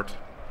slaughtered.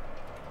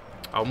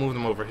 I'll move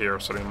them over here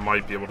so they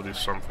might be able to do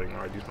something.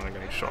 Alright, these men are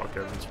getting shot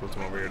again. Let's move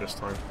them over here this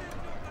time.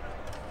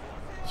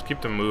 Just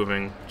keep them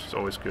moving, which is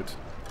always good.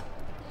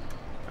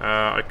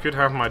 I could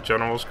have my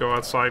generals go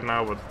outside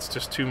now, but it's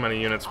just too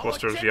many units, plus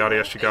there's Yari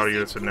Ashigara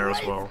units in there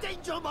as well.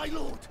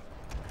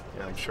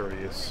 Yeah, I'm sure he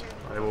is.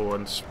 I will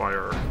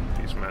inspire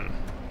these men.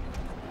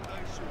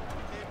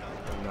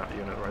 And that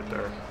unit right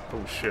there.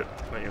 Oh shit,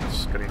 that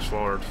unit's getting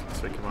slaughtered. Let's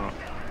take him out.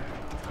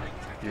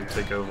 You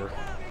take over.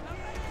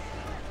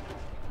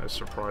 That's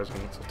surprising.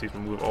 Let's have to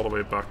move all the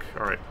way back.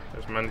 Alright,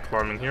 there's men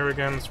climbing here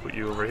again. Let's put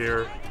you over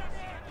here.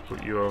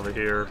 Put you over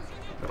here.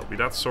 That'll be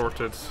that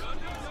sorted.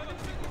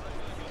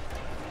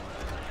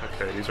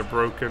 Okay, these are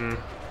broken.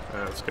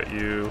 Let's get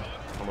you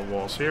on the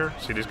walls here.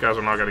 See, these guys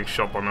are now getting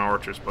shot by my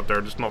archers, but they're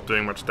just not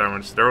doing much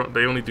damage.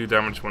 They only do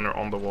damage when they're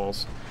on the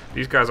walls.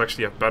 These guys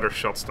actually have better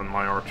shots than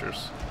my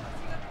archers,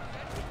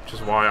 which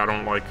is why I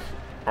don't like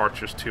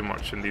archers too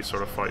much in these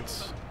sort of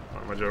fights.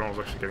 Right, my general's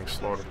actually getting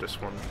slaughtered. This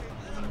one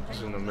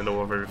is in the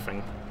middle of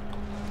everything.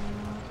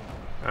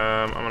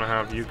 I'm gonna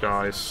have you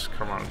guys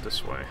come out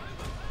this way.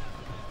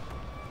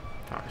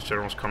 His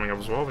general's coming up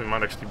as well. We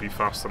might actually be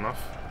fast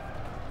enough.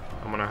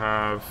 I'm gonna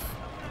have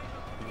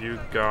you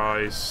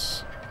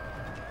guys.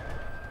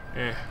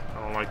 I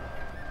don't like.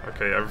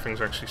 Okay,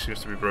 everything's actually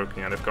seems to be broken.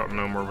 Yeah, they've got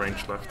no more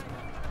range left.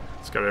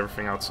 Let's get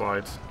everything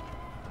outside.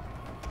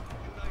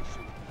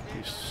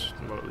 He's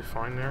totally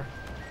fine there.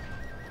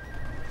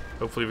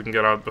 Hopefully we can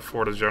get out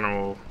before the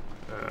general.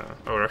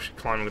 Oh, we're actually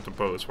climbing with the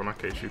bows. Well, in that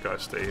case, you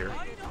guys stay here.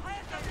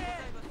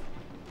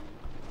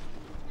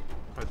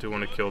 I do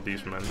want to kill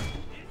these men.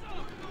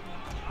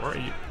 Where are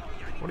you?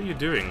 What are you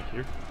doing?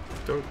 You're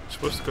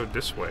supposed to go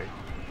this way.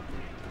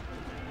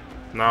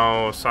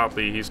 Now,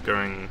 sadly, he's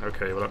going...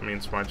 Okay, well that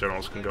means my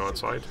generals can go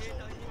outside.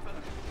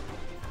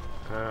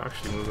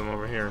 Actually move them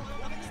over here.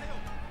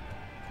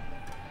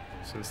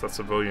 Since that's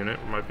a bow unit,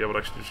 we might be able to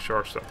actually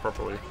charge that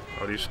properly.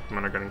 Oh, these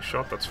men are getting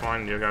shot, that's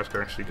fine. You guys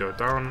can actually go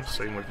down.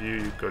 Same with you,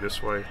 you go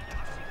this way.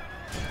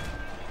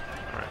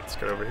 Alright, let's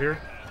get over here.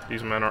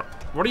 These men are...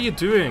 What are you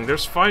doing?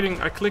 There's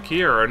fighting. I click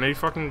here and they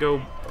fucking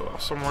go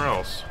somewhere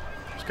else.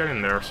 Just get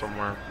in there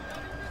somewhere.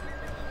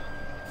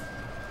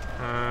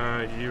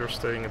 You are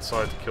staying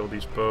inside to kill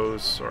these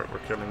bows. Alright, we're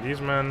killing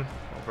these men.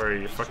 Not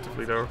very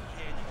effectively though.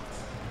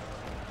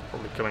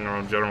 Probably killing our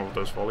own general with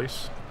those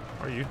volleys.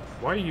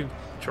 Why are you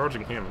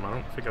charging him? I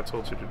don't think I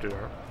told you to do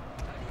that.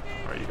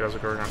 Alright, you guys are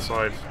going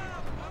outside.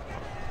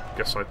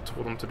 Guess I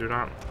told them to do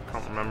that.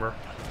 Can't remember.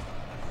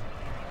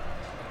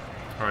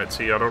 Alright,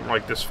 see, I don't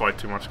like this fight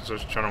too much because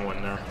there's a general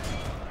in there.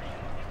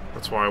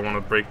 That's why I want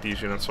to break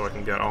these units so I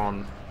can get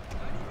on.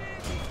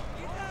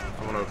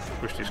 I want to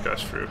push these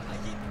guys through.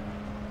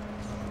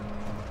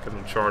 Get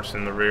them charged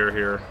in the rear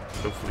here.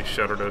 Hopefully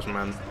shatter those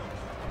men.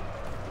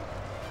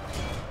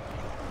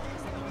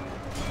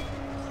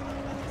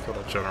 Kill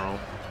that general.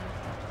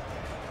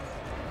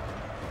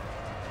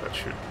 That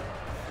should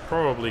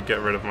probably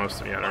get rid of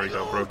most of them. Yeah, there we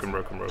go. Broken.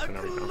 There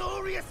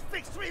we go.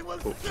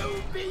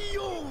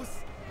 Cool.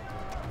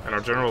 And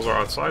our generals are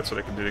outside, so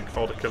they can do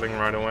all the killing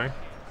right away.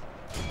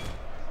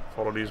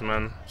 Follow these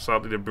men.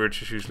 Sadly, the bridge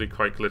is usually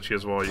quite glitchy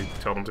as well. You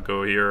tell them to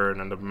go here,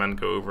 and then the men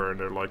go over, and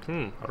they're like,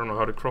 I don't know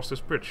how to cross this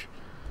bridge.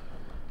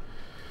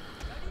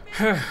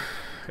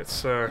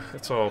 It's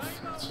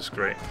just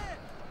great.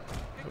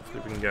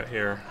 Hopefully we can get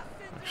here.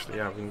 Actually,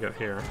 yeah, we can get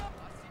here.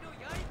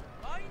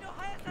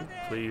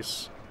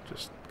 Please,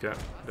 just get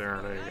there.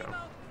 There you go.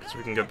 So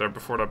we can get there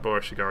before that Boa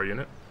Shigara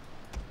unit.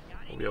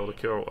 We'll be able to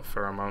kill a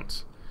fair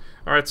amount.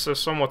 Alright, so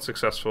somewhat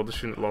successful.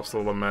 This unit lost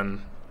all the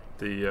men.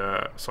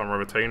 The samurai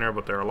retainer,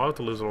 but they're allowed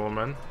to lose all the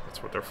men.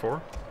 That's what they're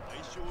for.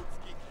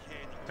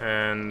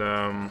 And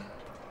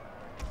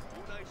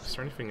is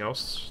there anything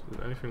else?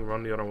 Did anything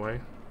run the other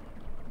way?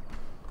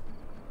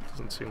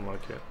 Doesn't seem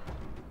like it.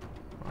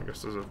 I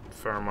guess there's a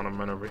fair amount of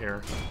men over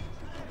here.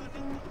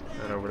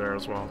 And over there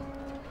as well.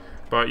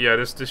 But yeah,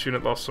 this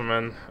unit lost some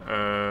men.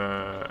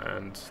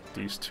 And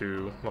these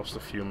two lost a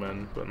few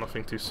men, but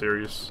nothing too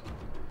serious.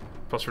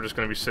 Plus we're just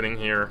going to be sitting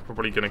here. We're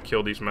probably going to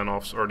kill these men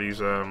off, or these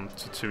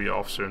Tsutsui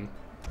off soon.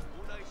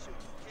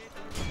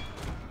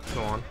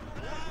 Go on.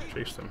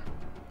 Chase them.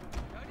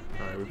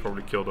 Alright, we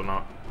probably killed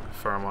a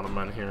fair amount of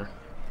men here.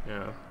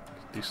 Yeah,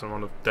 decent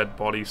amount of dead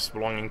bodies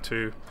belonging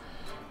to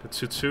the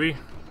Tsutsui.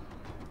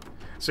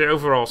 So yeah,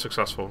 overall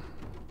successful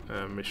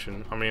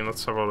mission. I mean,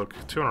 let's have a look.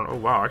 200. Oh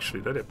wow,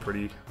 actually they did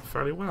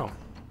fairly well.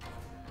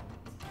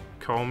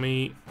 Call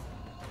me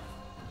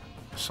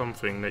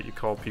something that you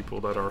call people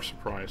that are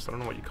surprised. I don't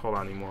know what you call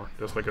that anymore.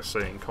 There's like a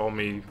saying. Call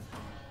me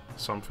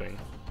something.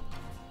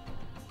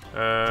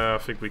 I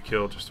think we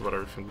killed just about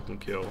everything we can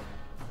kill.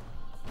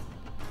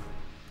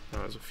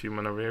 There's a few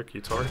men over here. Can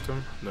you target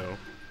them? No.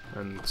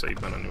 And it's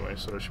 8 men anyway,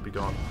 so they should be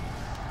gone.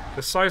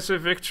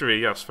 Decisive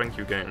victory. Yes, thank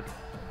you, game.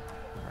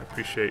 I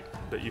appreciate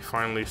that you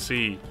finally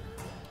see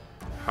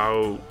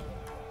how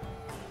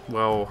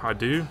well I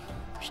do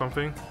or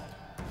something.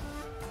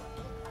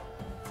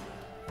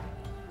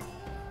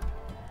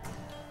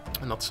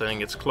 I'm not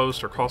saying it's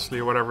close or costly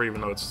or whatever,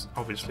 even though it's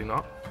obviously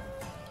not.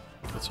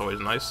 That's always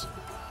nice.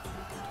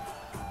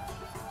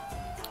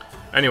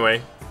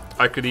 Anyway,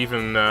 I could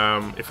even,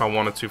 if I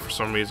wanted to for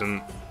some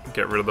reason,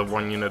 get rid of the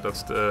one unit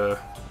that's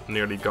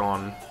nearly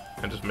gone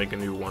and just make a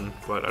new one,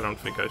 but I don't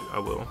think I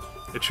will.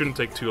 It shouldn't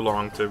take too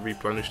long to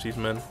replenish these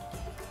men.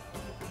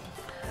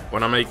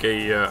 When I make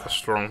a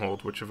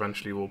stronghold, which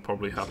eventually will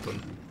probably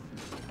happen,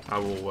 I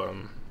will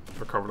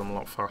recover them a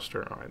lot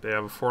faster. Alright, they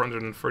have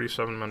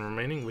 437 men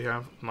remaining. We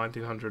have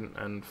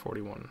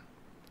 1941.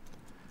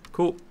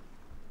 Cool.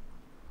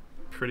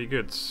 Pretty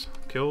good.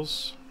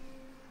 Kills.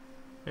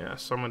 Yeah,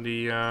 some of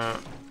the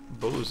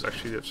bows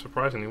actually did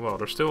surprisingly well.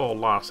 They're still all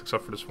last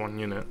except for this one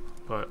unit,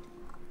 but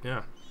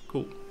yeah,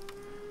 cool.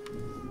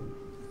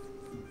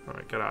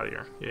 Alright, get out of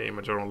here. Yeah,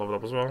 my general leveled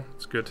up as well.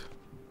 It's good.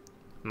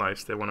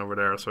 Nice, they went over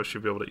there, so I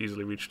should be able to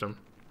easily reach them.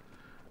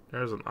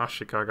 There's an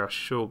Ashikaga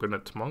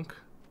Shogunate monk.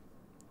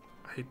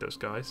 I hate those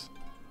guys.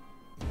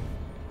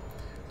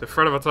 The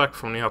threat of attack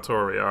from the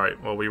Hattori.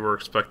 Alright, well, we were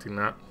expecting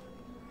that.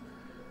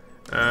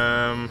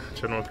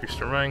 General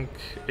increased in rank.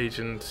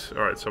 Agent.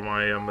 Alright, so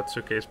my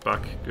Matsuke is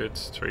back. Good.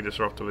 Trade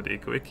disrupted with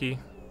Ikuiki.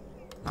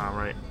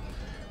 Alright.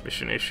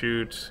 Mission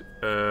issued.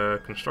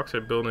 Construct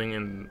a building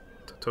in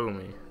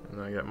Totomi.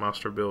 And I get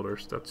master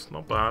builders. That's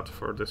not bad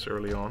for this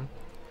early on.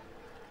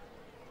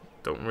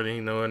 Don't really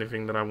know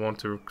anything that I want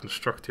to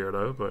construct here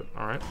though, but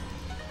alright.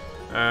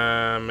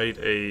 Made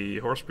a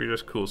horse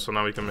breeders. Cool, so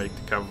now we can make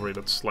the cavalry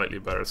that's slightly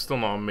better. It's still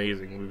not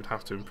amazing. We would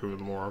have to improve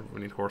it more.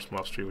 We need horse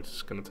mastery, which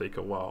is going to take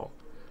a while.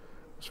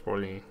 It's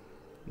probably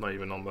not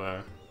even on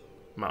the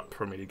map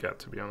for me to get,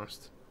 to be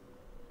honest.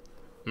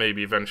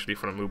 Maybe eventually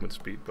for the movement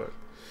speed, but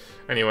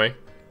anyway.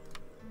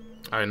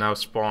 I now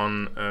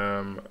spawn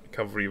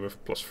cavalry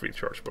with +3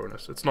 charge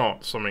bonus. It's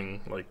not something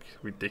like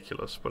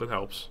ridiculous, but it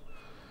helps.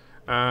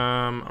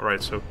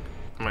 Alright, so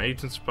my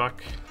agent's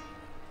back.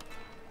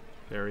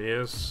 There he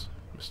is,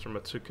 Mr.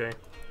 Matsuke.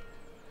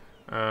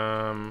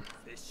 Oh,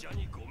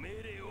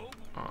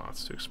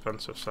 that's too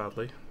expensive,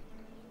 sadly.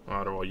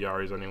 Well, they're all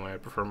Yaris anyway. I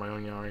prefer my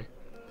own Yari.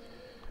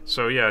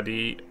 So yeah,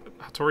 the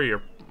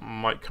Hattori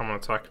might come and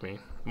attack me.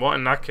 Well,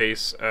 in that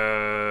case,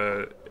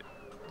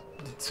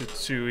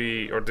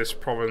 Tsutsui, or this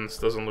province,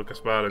 doesn't look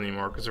as bad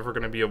anymore. Because if we're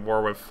going to be at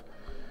war with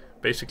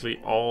basically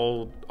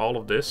all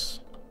of this,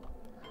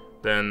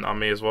 then I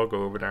may as well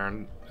go over there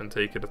and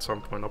take it at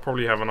some point. I'll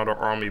probably have another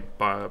army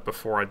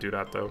before I do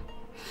that, though.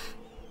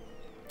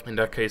 In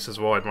that case as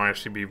well, it might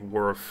actually be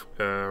worth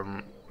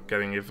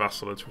getting a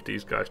vassalage with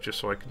these guys, just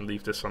so I can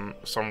leave this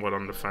somewhat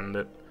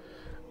undefended.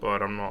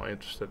 But I'm not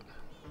interested.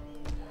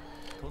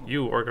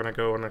 You are gonna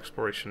go on an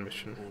exploration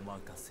mission.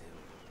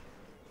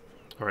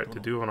 Alright,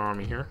 to do an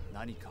army here.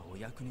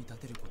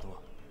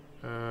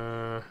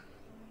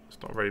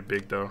 It's not very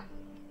big though.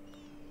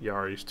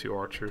 Yari's 2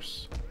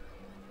 archers.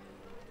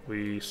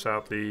 We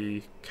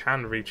sadly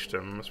can reach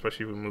them,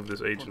 especially if we move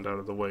this agent out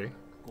of the way.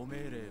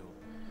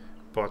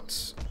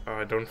 But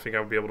I don't think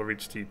I'll be able to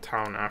reach the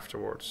town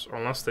afterwards.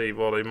 Unless they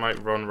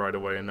might run right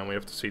away and then we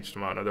have to siege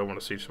them out. I don't want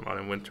to siege them out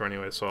in winter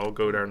anyway, so I'll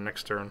go there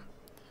next turn.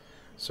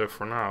 So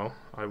for now,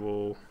 I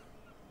will...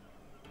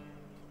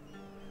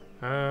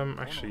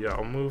 actually, yeah,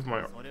 I'll move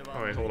my...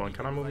 Oh wait, hold on,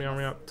 can I move my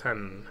army out?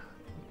 10.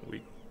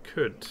 We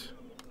could,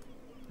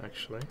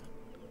 actually.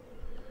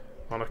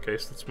 In that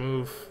case, let's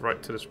move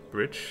right to this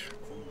bridge.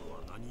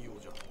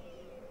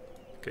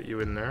 Get you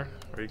in there.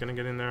 Are you gonna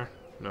get in there?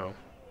 No.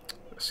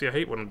 See, I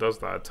hate when it does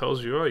that. It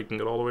tells you, oh, you can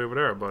get all the way over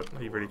there, but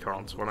he really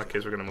can't. So in that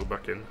case, we're gonna move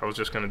back in. I was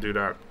just gonna do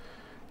that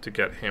to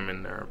get him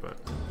in there, but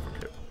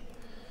okay.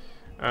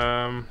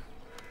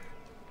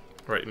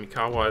 Right,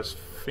 Mikawa is,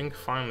 I think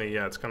finally,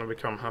 yeah, it's gonna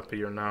become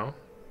happier now.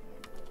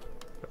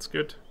 That's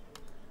good.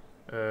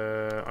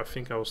 I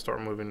think I will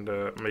start making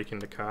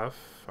the cav.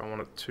 I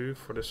wanted 2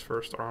 for this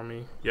first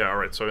army. Yeah,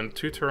 alright, so in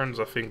 2 turns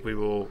I think we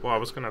will... Well, I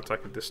was going to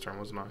attack it this turn,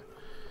 wasn't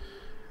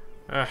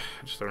I? I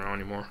just don't know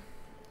anymore.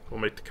 We'll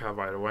make the cav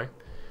either way.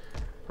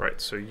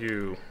 Right, so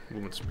you,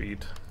 movement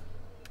speed,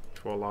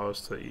 which will allow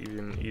us to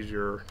even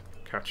easier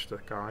catch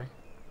that guy.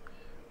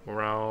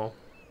 Morale,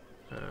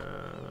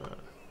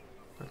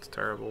 that's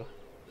terrible.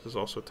 This is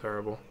also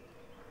terrible.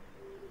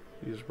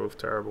 These are both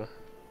terrible.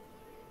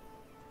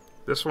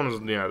 This one is,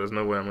 yeah, there's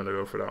no way I'm gonna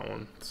go for that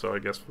one, so I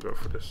guess we'll go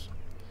for this.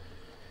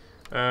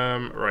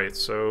 Right,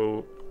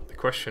 so the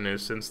question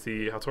is, since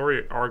the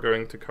Hattori are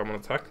going to come and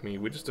attack me,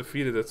 we just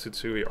defeated the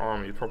Tsutsui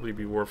army, it'd probably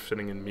be worth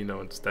sitting in Mino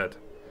instead.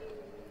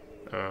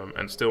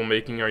 And still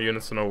making our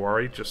units an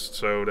Owari, just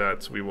so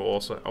that we will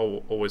also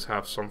always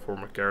have some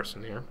form of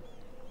garrison here.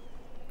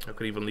 I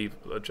could even leave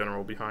a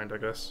general behind, I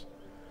guess.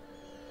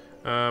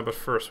 But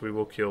first we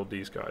will kill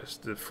these guys.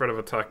 The threat of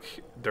attack,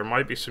 there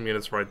might be some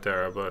units right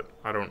there, but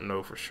I don't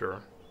know for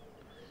sure.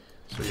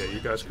 So yeah, you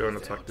guys go and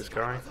attack this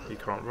guy. He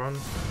can't run.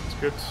 That's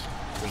good.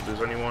 Didn't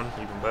lose anyone,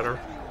 even better.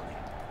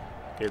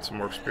 Get some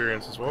more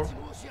experience as well.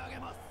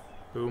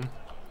 Boom.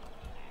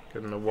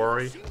 Get an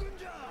Owari.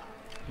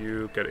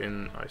 You get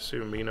in, I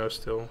assume, Mino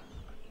still.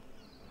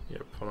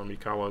 Yep,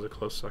 Mikawa is a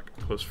close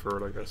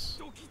third, I guess.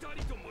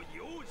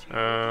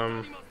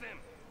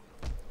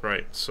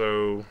 Right,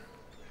 so...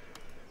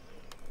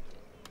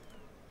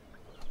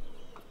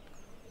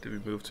 Do we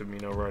move to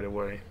Mino right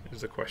away,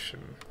 is the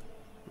question.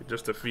 We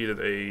just defeated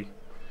a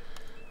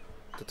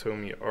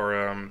Tsutsui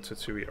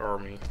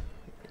army.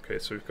 Okay,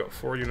 so we've got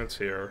 4 units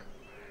here.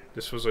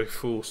 This was a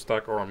full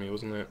stack army,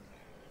 wasn't it?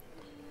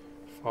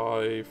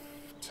 5,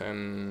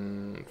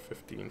 10,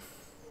 15,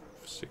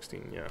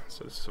 16, yeah.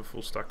 So this is a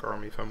full stack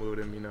army if I move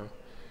it in Mino.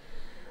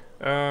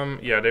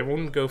 Yeah, they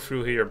won't go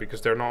through here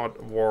because they're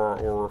not war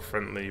or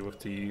friendly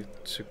with the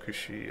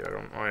Tsukushi.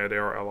 Oh yeah, they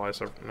are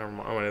allies. Never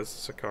mind. Oh, and it's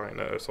Sakai.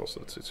 No, it's also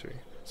the Tsutsui.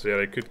 So yeah,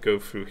 they could go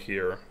through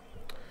here.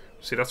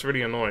 See, that's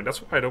really annoying.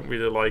 That's why I don't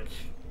really like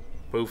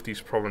both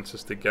these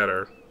provinces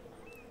together.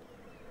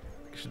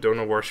 Because you don't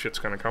know where shit's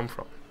gonna come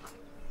from.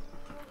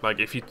 Like,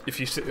 if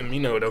you sit in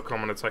Mino, they'll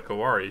come and attack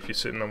Owari. If you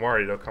sit in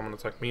Owari, they'll come and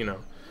attack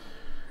Mino.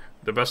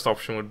 The best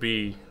option would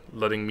be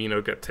letting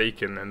Mino get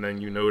taken, and then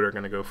you know they're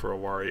gonna go for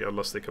Owari,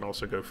 unless they can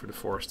also go through the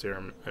forest here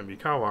and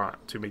Mikawa,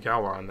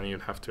 and then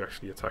you'd have to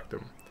actually attack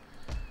them.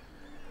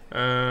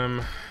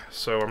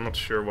 So I'm not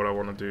sure what I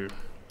want to do.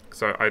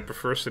 Because I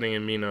prefer sitting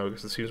in Mino,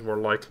 because it seems more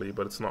likely,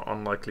 but it's not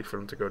unlikely for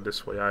them to go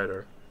this way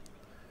either.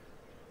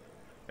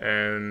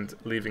 And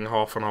leaving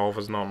half and half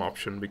is not an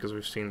option, because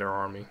we've seen their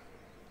army.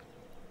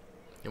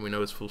 And we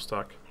know it's full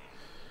stack.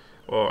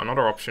 Well,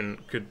 another option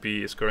could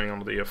be is going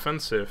on the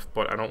offensive,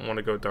 but I don't want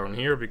to go down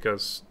here,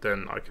 because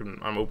then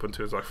I'm open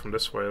to attack from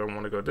this way. I don't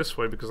want to go this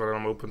way, because then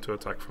I'm open to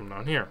attack from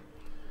down here.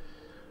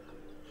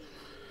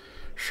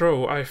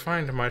 So I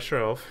find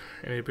myself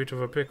in a bit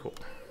of a pickle.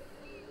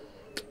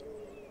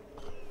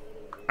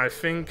 I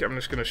think I'm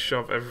just gonna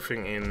shove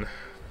everything in.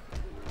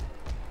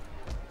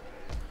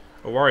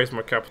 Owari is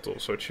my capital,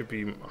 so it should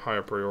be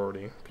higher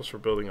priority. Plus we're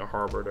building a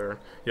harbor there.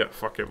 Yeah,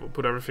 fuck it, we'll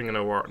put everything in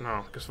Owari.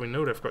 No, because we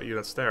know they've got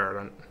units there,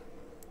 then...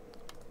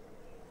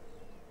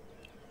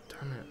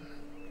 Damn it.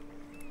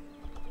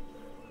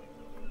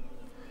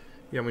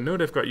 Yeah, we know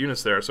they've got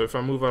units there, so if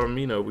I move out of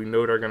Mino, we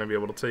know they're gonna be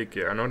able to take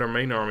it. I know their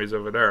main army's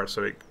over there,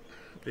 so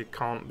it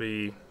can't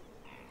be...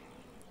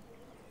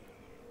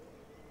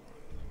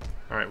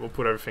 Alright, we'll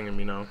put everything in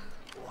Mino.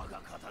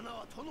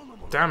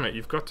 Damn it,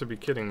 you've got to be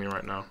kidding me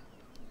right now.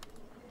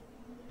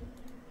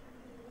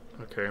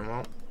 Okay,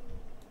 well...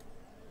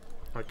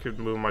 I could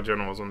move my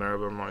generals on there,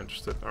 but I'm not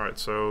interested. Alright,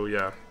 so,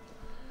 yeah.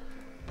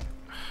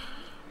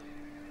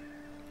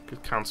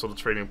 Could cancel the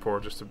trading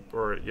port just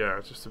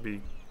to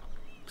be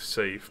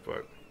safe,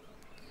 but...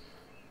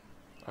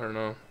 I don't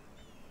know.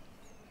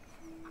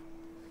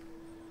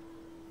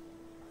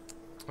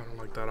 I don't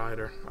like that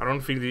either. I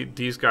don't think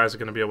these guys are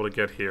going to be able to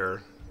get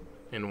here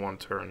in one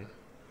turn.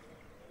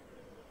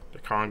 They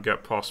can't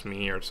get past me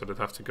here, so they'd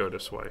have to go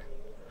this way.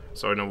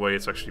 So in a way,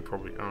 it's actually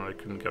probably... Oh, they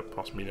couldn't get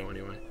past Mino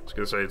anyway. I was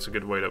going to say it's a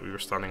good way that we were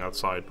standing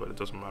outside, but it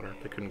doesn't matter.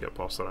 They couldn't get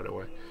past that either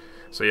way.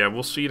 So yeah,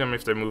 we'll see them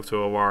if they move to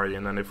Owari,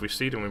 and then if we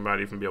see them, we might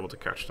even be able to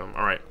catch them.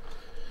 Alright.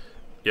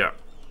 Yeah,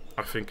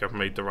 I think I've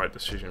made the right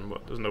decision,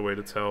 but there's no way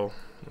to tell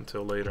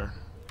until later.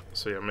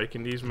 So yeah,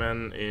 making these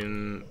men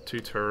in 2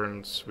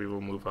 turns, we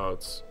will move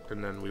out,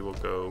 and then we will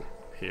go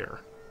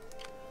here.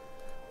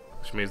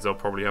 Which means they'll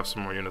probably have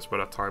some more units by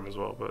that time as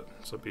well, but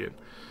so be it.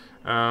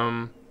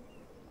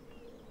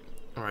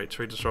 Alright,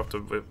 trade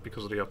disrupted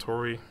because of the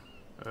Hattori.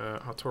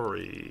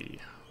 Hattori.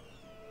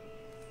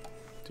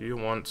 Do you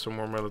want some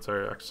more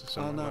military access?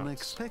 An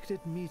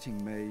unexpected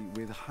meeting may,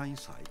 with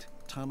hindsight,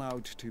 turn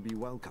out to be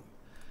welcome.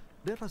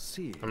 Let us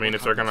see. I mean,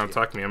 if they're gonna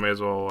attack me, I may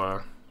as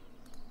well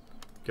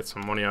get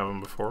some money out of them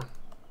before.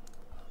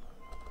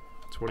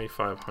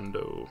 25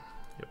 hundo.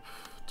 Yep.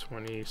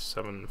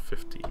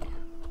 2750.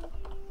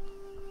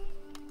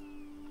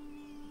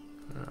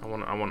 I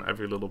want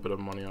every little bit of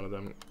money out of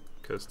them,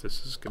 because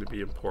this is going to be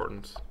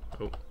important.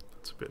 Oh,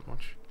 That's a bit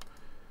much.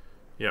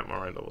 Yeah,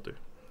 alright, that will do.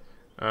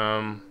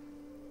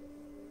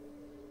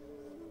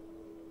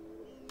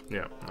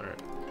 Yeah,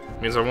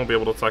 alright. Means I won't be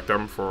able to attack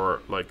them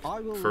for like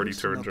 30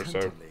 turns or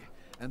so.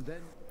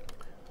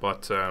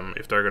 But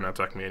if they're gonna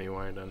attack me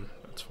anyway, then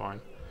that's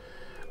fine.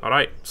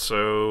 Alright,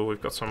 so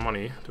we've got some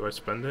money. Do I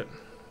spend it?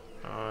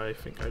 I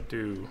think I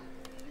do.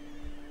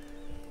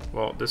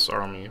 Well, this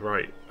army,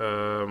 right.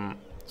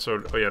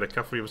 So, oh yeah, the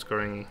cavalry was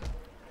going...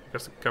 I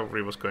guess the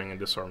cavalry was going in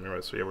this army,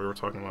 right? So yeah, we were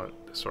talking about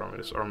this army.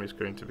 This army is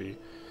going to be...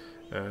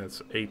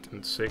 it's 8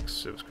 and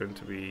 6. It was going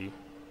to be...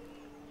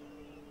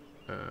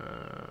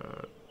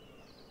 oh,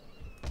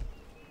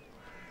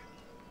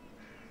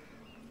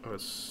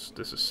 this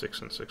is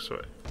 6 and 6.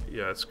 So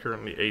yeah, it's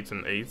currently 8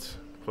 and 8.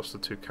 Plus the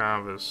 2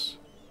 cavs.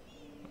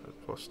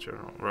 Plus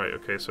general. Right,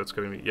 okay, so it's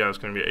going to be... Yeah, it's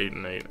going to be 8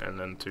 and 8. And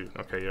then 2...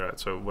 Okay, yeah, right,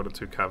 so what the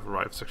 2 cav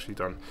arrive, it's actually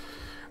done.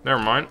 Never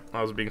mind,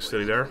 I was being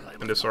silly there.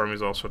 And this army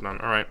is also done.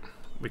 Alright.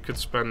 We could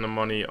spend the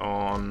money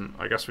on...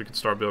 I guess we could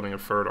start building a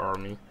third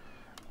army.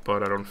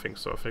 But I don't think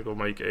so. I think we'll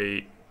make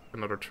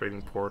another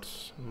trading port.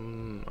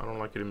 I don't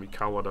like it in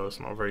Mikawa though. It's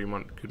not a very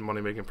good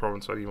money making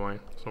province anyway.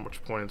 There's not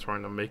much point in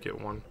trying to make it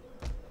one.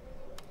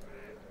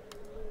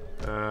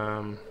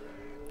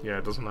 Yeah,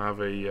 it doesn't have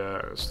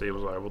a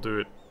stable side. We'll do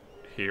it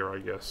here, I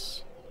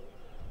guess.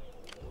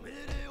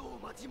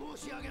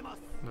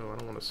 No, I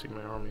don't want to see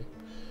my army.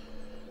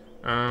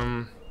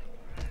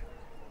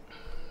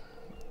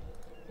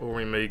 Or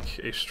we make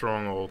a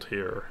stronghold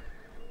here.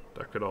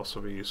 That could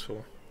also be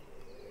useful.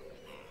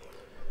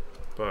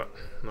 But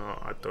no,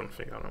 I don't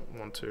think I don't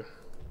want to.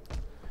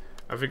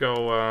 I think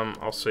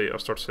I'll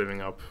start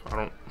saving up.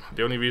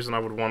 The only reason I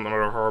would want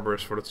another harbor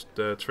is for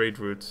the trade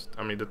route.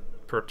 I mean the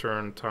per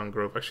turn town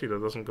growth. Actually,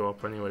 that doesn't go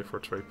up anyway for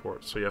a trade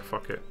port. So yeah,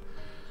 fuck it.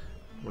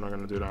 We're not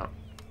gonna do that.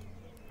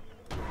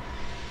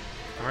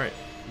 All right,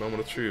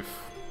 moment of truth.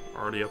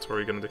 Are the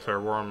Yatori gonna declare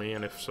war on me?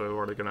 And if so,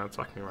 are they gonna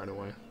attack me right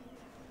away?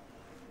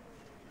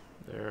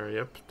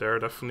 Yep, they're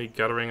definitely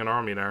gathering an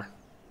army there.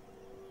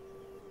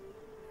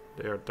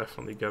 They are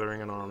definitely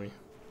gathering an army.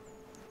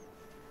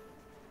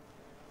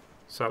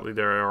 Sadly,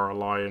 they are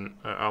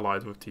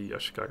allied with the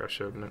Ashikaga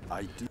Shogunate.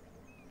 Ideal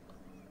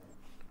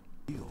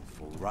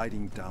for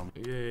riding down.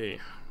 Yay!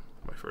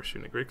 My first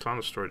unit. Great clan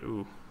destroyed.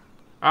 Ooh.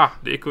 Ah,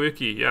 the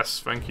Ikuiki.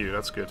 Yes, thank you.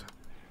 That's good.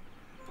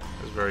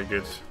 That's very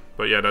good.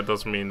 But yeah, that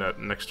does mean that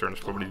next turn is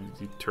probably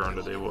the turn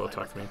that they will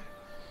attack me.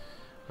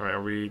 Alright,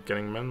 are we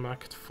getting men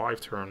back? 5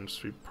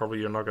 turns. We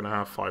probably are not going to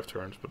have 5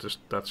 turns, but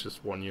that's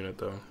just 1 unit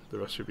though. The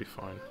rest should be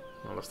fine.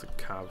 Well, that's the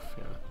cav,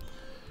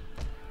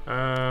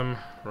 yeah.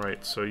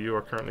 Right, so you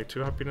are currently 2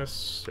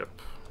 happiness. Yep.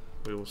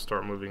 We will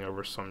start moving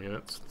over some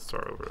units. Let's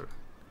start over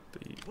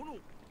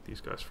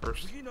these guys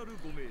first.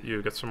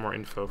 You get some more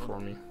info for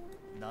me.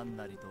 Oh,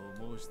 no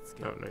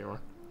you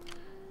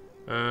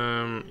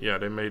are. Yeah,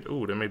 they made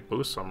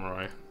bow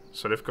samurai.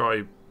 So they've got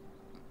a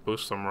bow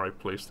samurai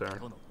placed there.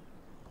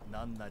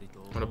 I'm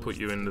gonna put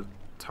you in the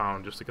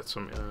town just to get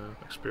some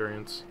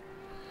experience.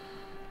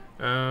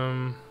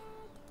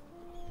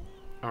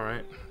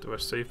 Alright, do I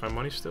save my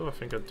money still? I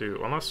think I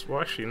do. Unless, well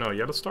actually no,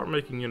 yeah, let's start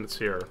making units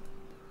here.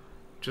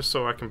 Just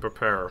so I can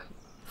prepare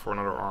for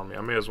another army.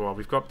 I may as well.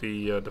 We've got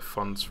the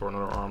funds for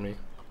another army.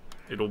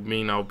 It'll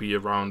mean I'll be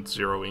around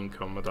 0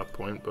 income at that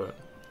point, but...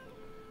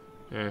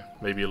 yeah,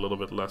 maybe a little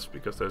bit less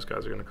because those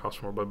guys are going to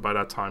cost more. But by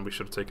that time we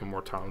should have taken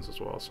more towns as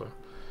well, so...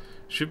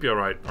 should be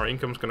alright. Our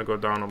income's going to go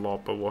down a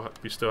lot, but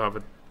we still have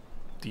a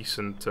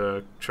decent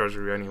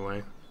treasury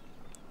anyway.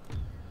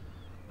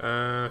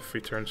 3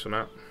 turns from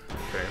that.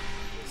 Okay.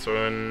 So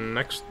in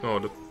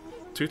the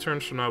 2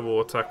 turns from now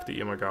we'll attack the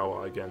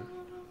Imagawa again.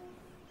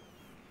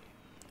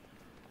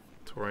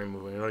 Tori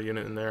moving another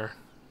unit in there.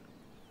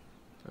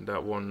 And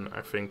that one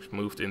I think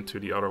moved into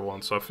the other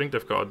one. So I think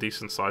they've got a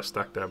decent size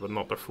stack there, but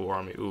not their full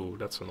army. Ooh,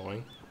 that's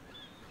annoying.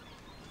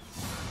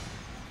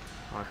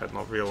 I had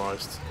not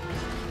realized.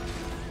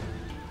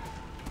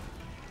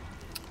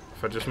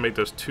 If I just made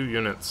those 2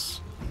 units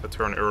a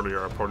turn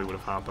earlier, I probably would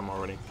have had them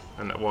already.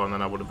 And well, and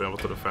then I would have been able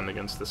to defend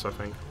against this, I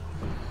think.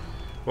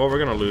 Well, we're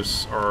gonna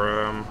lose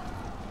our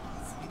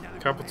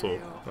capital.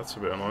 That's a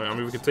bit annoying. I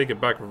mean, we could take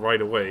it back right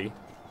away,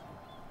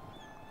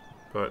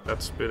 but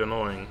that's a bit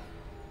annoying.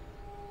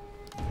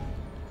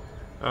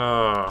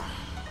 Alright,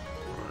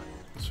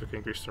 so we can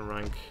increase the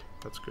rank.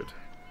 That's good.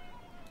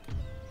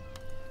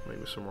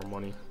 Maybe some more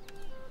money.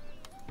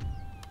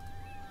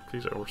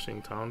 Please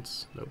overseeing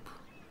towns. Nope.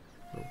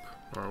 Nope.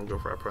 Alright, we'll go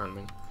for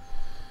apprehending.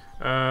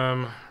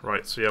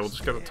 Right, so yeah, we'll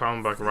just get the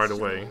town back right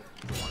away.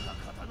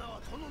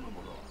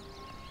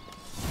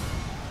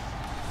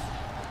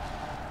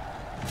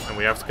 And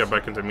we have to get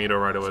back into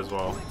Mito right away as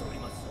well.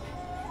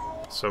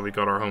 So we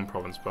got our home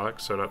province back,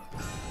 so that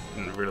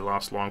didn't really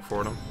last long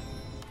for them.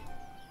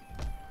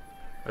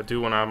 I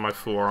do want to have my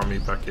full army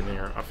back in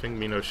here. I think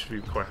Mino should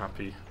be quite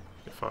happy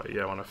if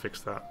when I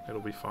fix that, it'll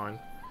be fine.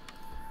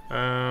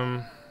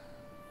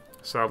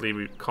 Sadly,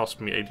 it cost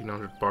me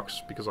 1,800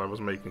 bucks because I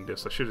was making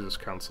this. I should have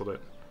just cancelled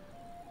it.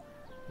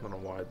 I don't know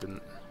why I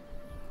didn't.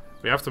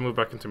 We have to move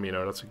back into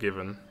Mino, that's a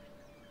given.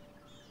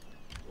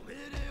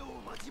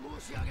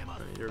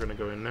 You're gonna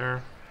go in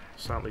there.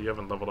 Sadly, you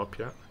haven't leveled up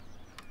yet.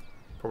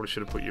 Probably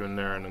should have put you in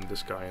there and then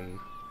this guy in.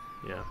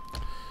 Yeah.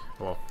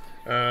 Well.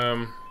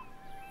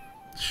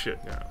 Shit,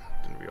 yeah.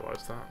 Didn't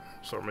realize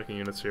that. Start making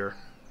units here.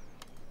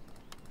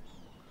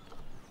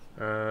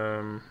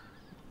 Alright,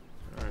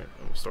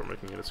 we'll start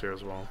making units here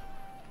as well.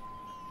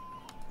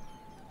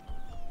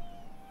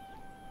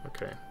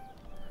 Okay.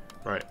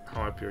 Right,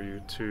 how happy are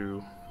you?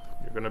 2.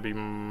 You're gonna be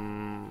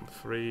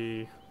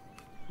 3.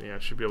 Yeah, I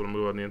should be able to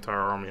move on the entire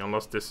army,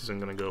 unless this isn't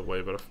gonna go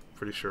away, but I'm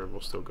pretty sure it will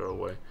still go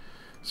away.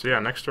 So yeah,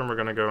 next turn we're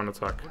gonna go and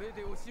attack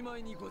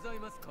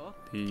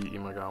the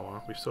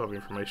Imagawa. We still have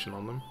information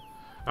on them.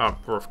 Ah,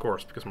 well, of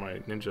course, because my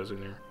ninja's in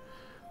here.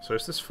 So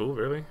is this full,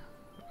 really?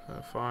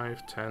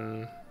 5,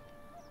 10,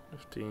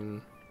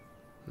 15...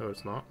 No,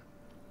 it's not.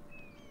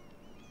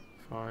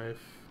 5,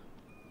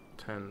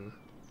 10,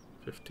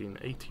 15,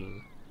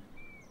 18.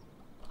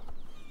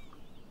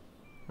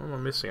 What am I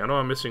missing? I know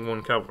I'm missing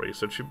 1 cavalry,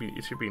 so it should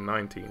be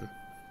 19.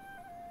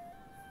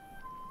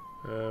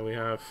 We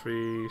have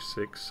 3,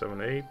 6,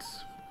 7, 8,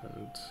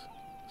 and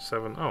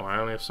 7. Oh, I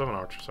only have 7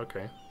 archers.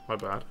 Okay, my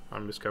bad. I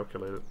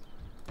miscalculated.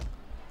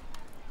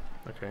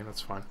 Okay,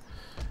 that's fine.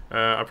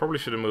 I probably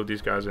should have moved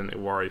these guys in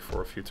Iwari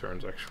for a few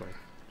turns, actually,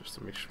 just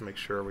to make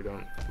sure we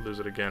don't lose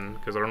it again.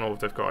 Because I don't know if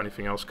they've got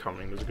anything else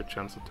coming. There's a good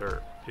chance that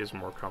there is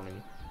more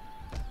coming.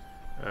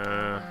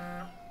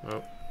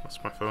 Oh,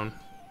 that's my phone.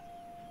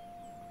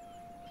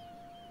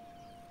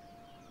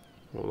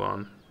 Hold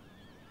on.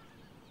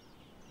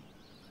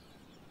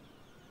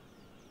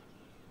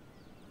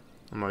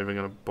 I'm not even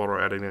gonna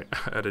bother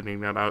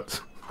editing that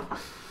out.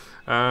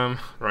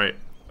 Right.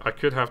 I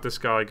could have this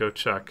guy go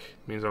check.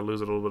 Means I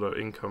lose a little bit of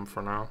income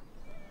for now.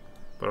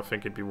 But I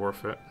think it'd be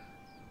worth it.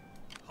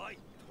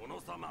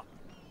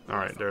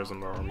 Alright, there's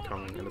another army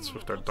coming, and it's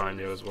with their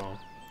daimyo as well.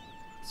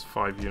 It's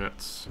 5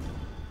 units.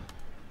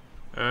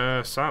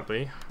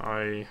 Sadly,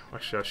 I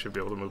should be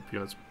able to move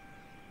units.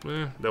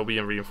 They'll be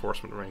in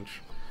reinforcement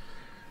range.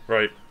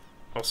 Right,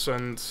 I'll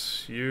send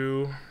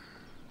you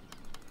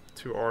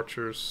 2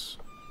 archers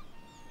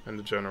and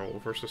the general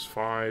versus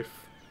 5.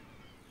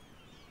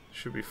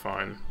 Should be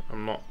fine.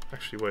 I'm not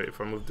actually. Wait, if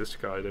I move this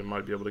guy, they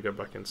might be able to get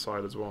back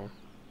inside as well.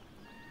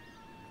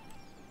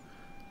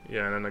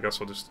 Yeah, and then I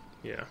guess I'll just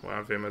we'll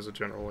have him as a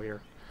general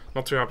here.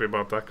 Not too happy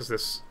about that because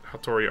this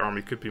Hattori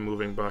army could be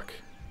moving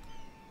back.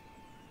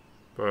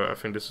 But I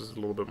think this is a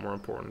little bit more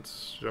important.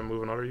 Should I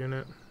move another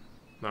unit?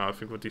 No, I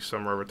think with the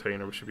samurai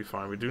retainer we should be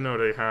fine. We do know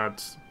they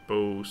had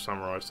bow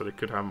samurai, so they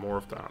could have more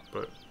of that,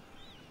 but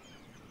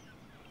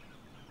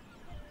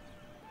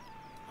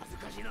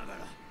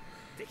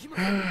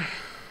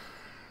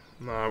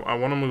no, I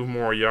want to move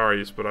more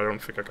Yaris, but I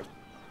don't think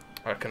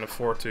I can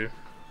afford to,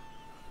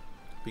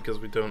 because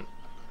we don't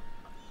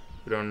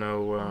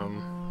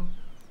know.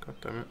 God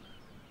damn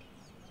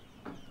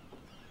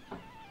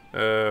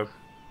it.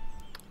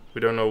 We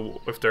don't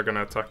know if they're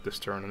gonna attack this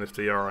turn, and if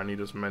they are, I need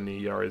as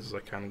many Yaris as I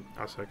can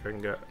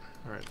get.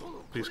 All right,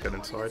 please get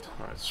inside.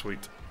 All right,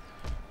 sweet.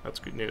 That's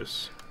good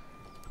news.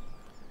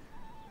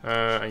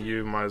 And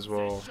you might as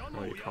well.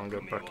 Oh, you can't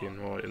get back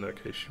in. Well, in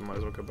that case, you might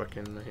as well get back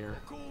in here.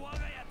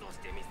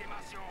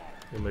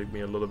 You'll make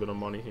me a little bit of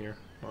money here.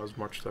 Not as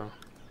much though.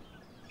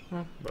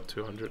 Well, about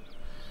 200.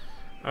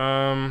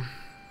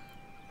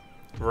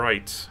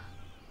 Right.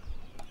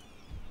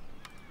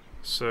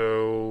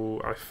 So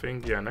I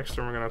think next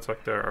turn we're gonna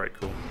attack there. Alright,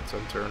 cool. Let's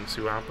enter and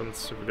see what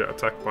happens. If we get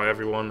attacked by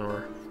everyone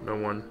or no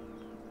one.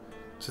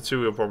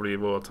 Tsutsui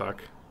will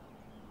attack.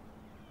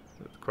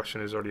 The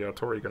question is, are the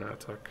Hattori gonna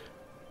attack?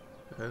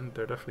 And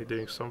they're definitely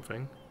doing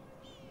something.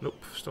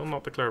 Nope, still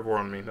not declared war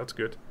on me. That's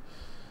good.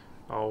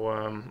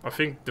 I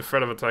think the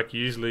threat of attack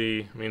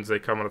usually means they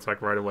come and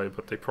attack right away,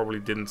 but they probably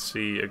didn't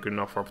see a good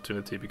enough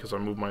opportunity because I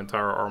moved my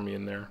entire army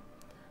in there.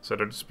 So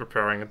they're just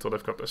preparing until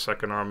they've got their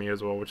second army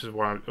as well, which is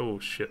why oh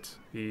shit.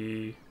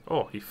 He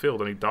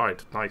failed and he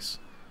died. Nice.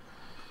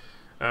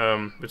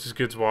 Which is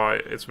good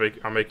why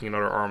I'm making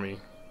another army.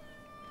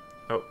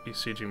 Oh, he's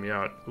sieging me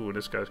out. Ooh,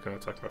 this guy's gonna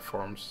attack my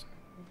farms.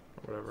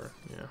 Or whatever,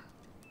 yeah.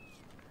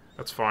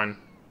 That's fine.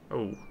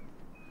 Oh.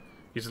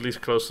 He's at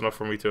least close enough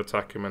for me to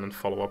attack him and then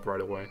follow up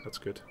right away. That's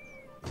good.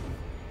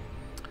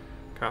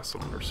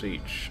 Castle under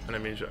siege.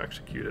 Enemies are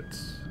executed.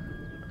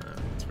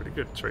 That's pretty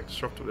good. Straight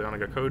disrupted the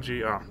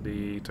Anagakoji. Ah,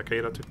 the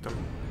Takeda took them.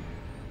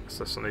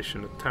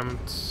 Assassination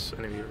attempt.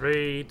 Enemy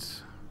raid.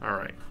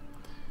 Alright.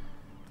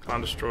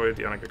 Clan destroyed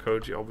the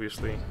Anagakoji,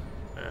 obviously.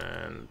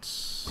 And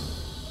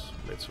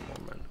made some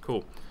more men.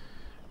 Cool.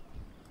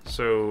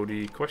 So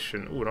the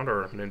question. Ooh,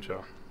 another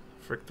ninja.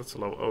 Frick, that's a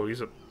low. Oh,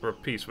 he's at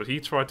peace, but he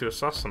tried to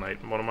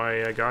assassinate one of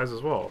my guys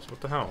as well. So what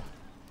the hell?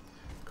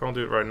 Can't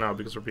do it right now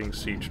because we're being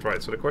sieged.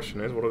 Right, so the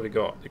question is, what have they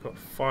got? They got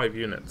 5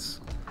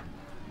 units.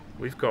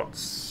 We've got...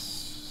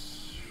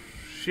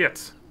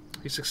 Shit.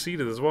 He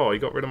succeeded as well. He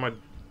got rid of my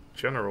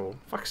general.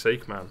 Fuck's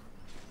sake, man.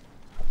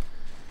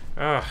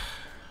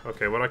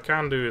 Okay, what I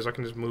can do is I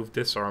can just move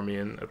this army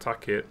and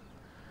attack it.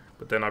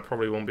 But then I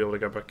probably won't be able to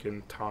get back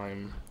in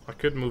time. I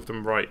could move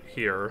them right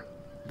here,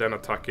 then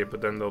attack it,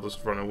 but then they'll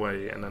just run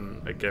away, and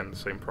then again, the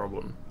same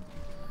problem.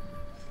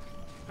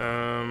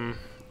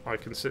 I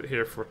can sit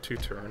here for 2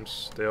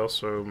 turns. They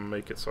also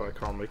make it so I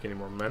can't make any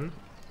more men.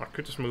 I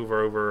could just move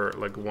over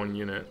like 1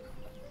 unit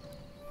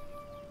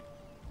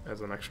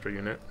as an extra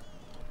unit.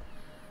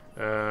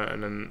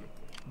 And then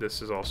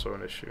this is also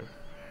an issue.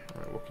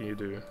 Alright, what can you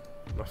do?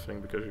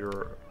 Nothing, because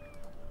you're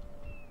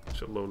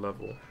at low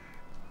level.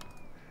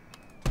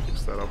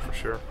 Fix that up for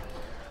sure.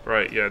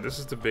 Right, yeah, this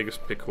is the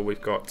biggest pickle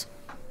we've got.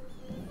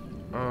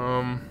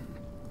 I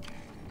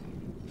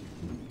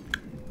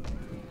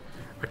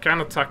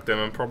can attack them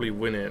and probably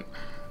win it.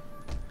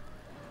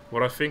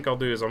 What I think I'll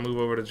do is I'll move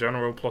over to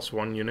general plus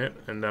 1 unit,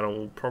 and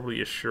that'll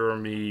probably assure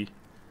me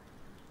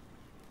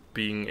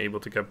being able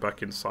to get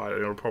back inside.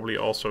 It'll probably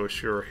also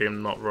assure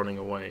him not running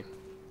away.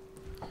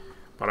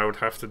 But I would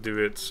have to do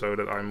it so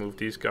that I move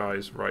these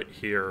guys right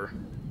here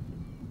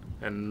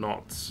and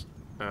not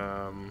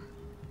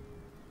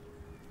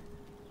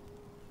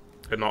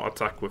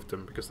attack with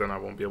them, because then I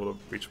won't be able to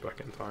reach back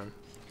in time,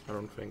 I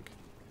don't think.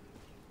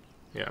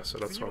 Yeah, so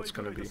that's how it's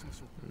gonna be.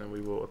 And then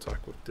we will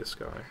attack with this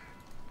guy.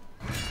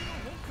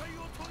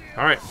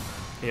 Alright,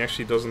 he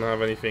actually doesn't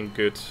have anything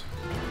good.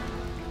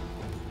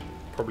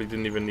 Probably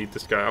didn't even need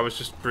this guy. I was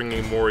just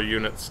bringing more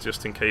units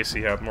just in case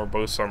he had more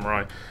bow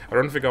samurai. I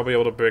don't think I'll be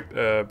able to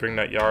bring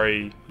that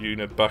Yari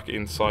unit back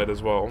inside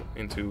as well,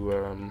 into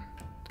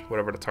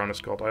whatever the town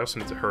is called. I also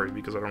need to hurry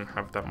because I don't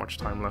have that much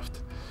time left.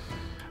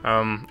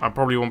 I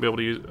probably won't be able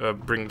to use,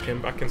 bring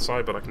him back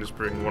inside, but I can just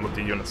bring one of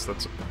the units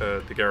that's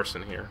the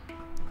garrison here,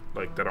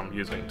 like that I'm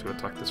using to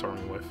attack this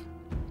army with.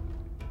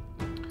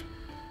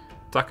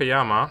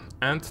 Takayama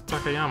and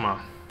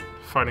Takayama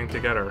fighting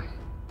together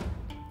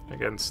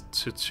against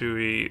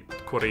Tsutsui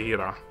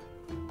Nuisance.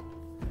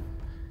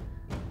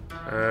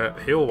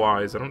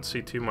 Hill-wise, I don't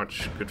see too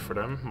much good for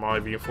them. My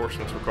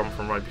reinforcements will come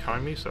from right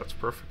behind me, so that's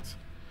perfect.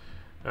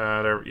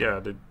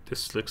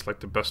 This looks like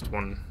the best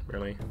one,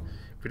 really.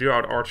 If we do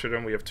out-archer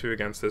them, we have 2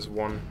 against this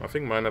 1. I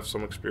think mine have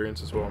some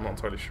experience as well, I'm not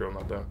entirely sure on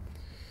that though.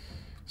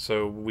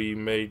 So we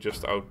may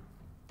just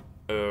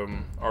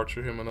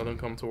out-archer him and let him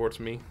come towards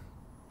me.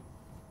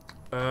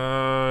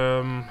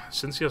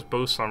 Since he has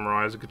bow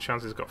samurai, there's a good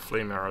chance he's got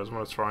flame arrows. I'm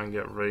gonna try and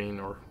get rain,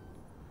 or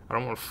I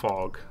don't want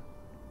fog.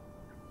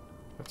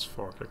 That's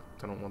fog.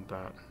 I don't want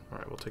that.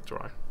 Alright, we'll take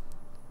dry.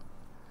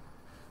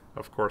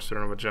 Of course, we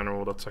don't have a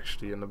general that's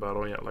actually in the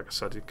battle yet. Like I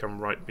said, he'd come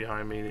right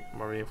behind me,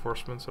 my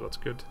reinforcements, so that's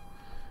good.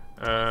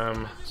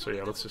 So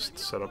yeah, let's just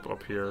set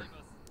up here.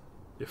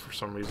 If for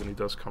some reason he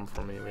does come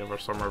for me, we have our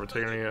Samurai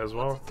Battalion as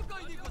well.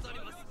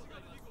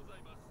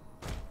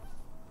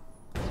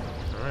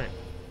 Alright.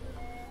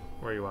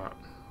 Where are you at?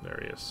 There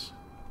he is.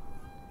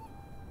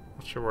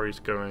 Not sure where he's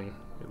going.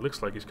 It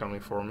looks like he's coming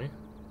for me.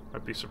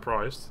 I'd be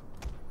surprised.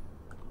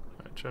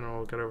 Alright,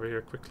 General, get over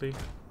here quickly.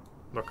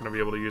 Not going to be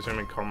able to use him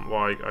in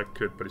well, I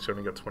could, but he's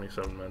only got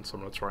 27 men, so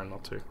I'm going to try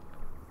not to.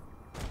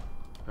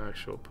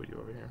 Actually, I'll put you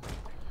over here.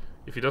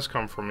 If he does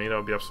come for me, that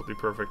would be absolutely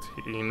perfect.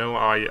 You know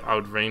I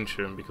outrange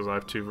him because I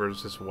have 2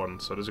 versus 1,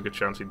 so there's a good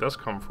chance he does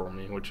come for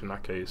me, which in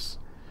that case,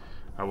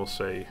 I will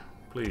say,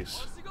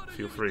 please,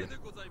 feel free.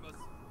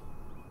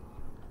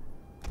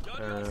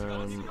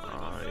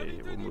 I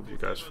will move you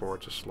guys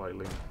forward just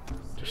slightly,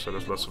 just so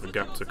there's less of a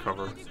gap to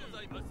cover.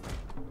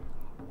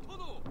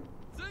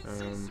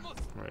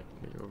 Right,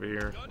 over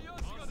here.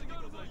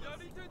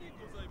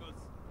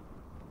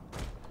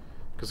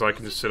 Because I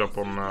can just sit up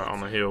on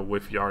a hill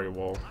with Yari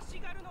wall.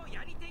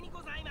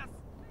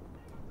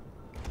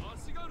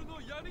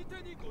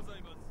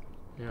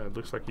 Yeah, it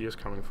looks like he is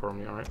coming for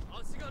me, alright.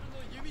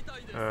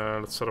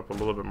 Let's set up a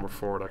little bit more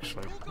forward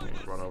actually.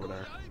 Run over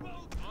there.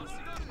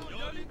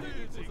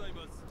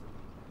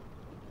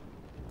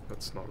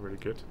 That's not really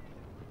good.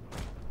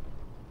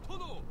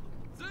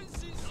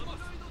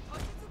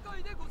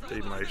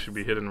 They might actually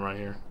be hidden right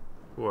here.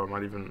 Oh, I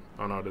might even...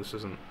 Oh no, this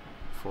isn't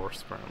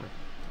forced apparently.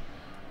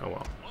 Oh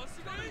well.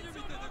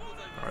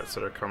 Alright, so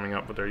they're coming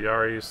up with their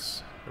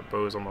Yaris. Their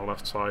bows on the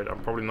left side. I'm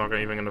probably not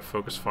even going to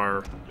focus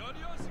fire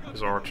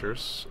his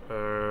archers.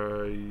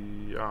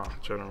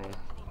 General.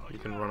 You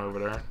can run over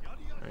there.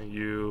 And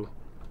you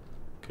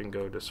can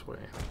go this way.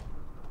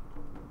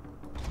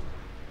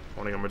 I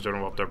want to get my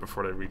general up there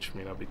before they reach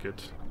me, that'd be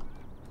good.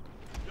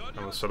 I'm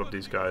going to set up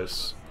these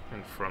guys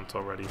in front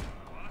already.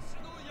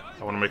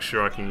 I want to make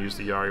sure I can use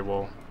the Yari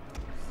wall.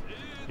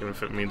 Even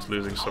if it means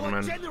losing some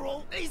men.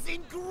 General is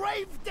in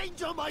grave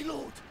danger, my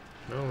lord!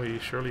 No, he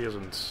surely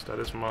isn't. That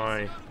is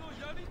my...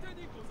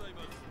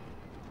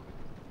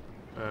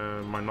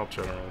 not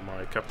general,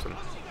 my captain.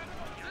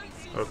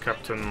 Oh,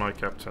 captain, my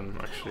captain,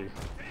 actually.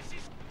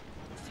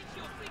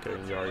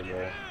 Getting Yari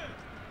wall.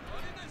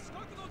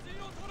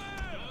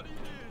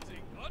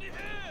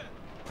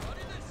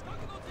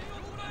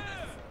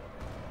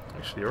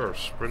 Actually, you're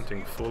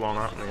sprinting full on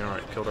at me.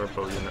 Alright, kill their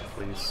bow unit,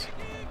 please.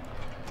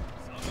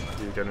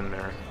 You get in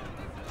there.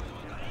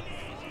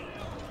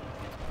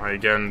 I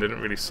again didn't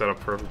really set up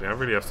perfectly. I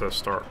really have to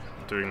start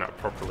doing that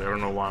properly. I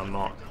don't know why I'm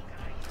not.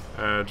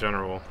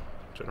 General.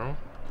 General?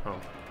 Oh,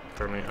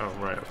 apparently. Oh,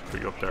 right. I've put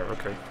you up there.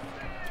 Okay.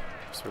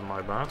 Must have been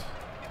my bad.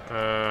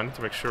 I need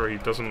to make sure he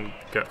doesn't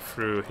get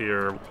through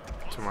here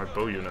to my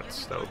bow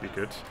units. That would be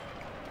good.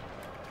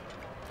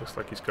 Looks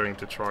like he's going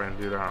to try and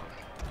do that.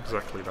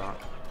 Exactly that.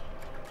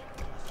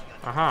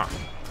 Aha!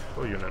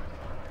 Bow unit.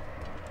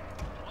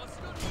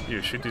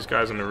 You shoot these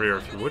guys in the rear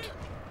if you would.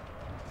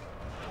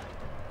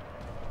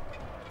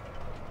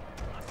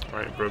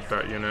 Alright, broke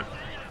that unit.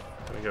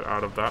 Gonna get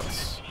out of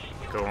that.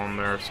 Go on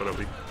there so that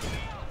we...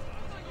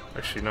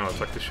 Actually, no,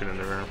 attack this shit in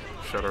the rear.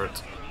 Shatter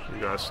it. You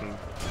guys can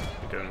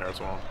get in there as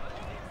well.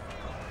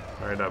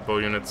 Alright, that bow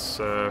unit's...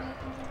 turn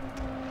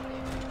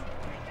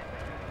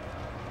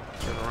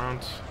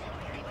around.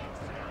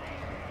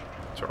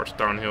 Charge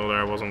downhill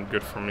there wasn't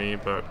good for me,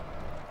 but...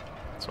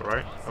 It's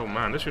alright. Oh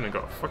man, this unit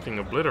got fucking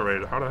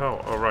obliterated. How the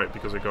hell? Oh right,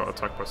 because it got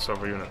attacked by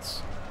several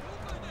units.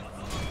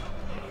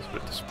 That's a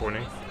bit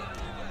disappointing.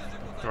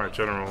 Alright,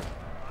 General.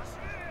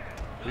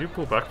 Will you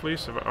pull back,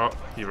 please? Oh,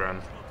 he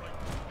ran.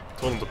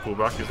 Told him to pull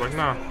back. He's like,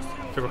 nah,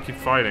 I think I'll keep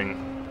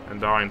fighting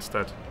and die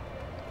instead.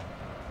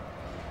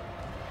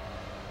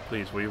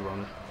 Please, will you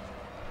run?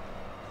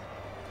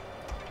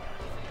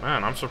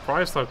 Man, I'm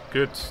surprised how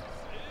good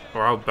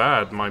or how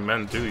bad my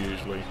men do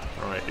usually.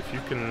 Alright, if you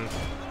can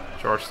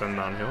charge them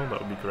downhill, that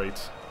would be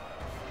great.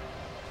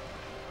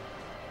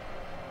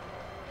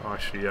 Oh,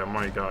 actually, yeah,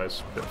 my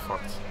guy's a bit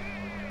fucked.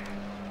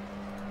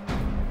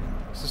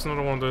 Is this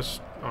another one of those?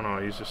 Oh no,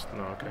 he's just...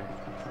 No, okay.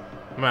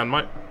 Man,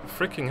 my...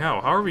 Freaking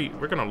hell, how are we...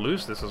 We're gonna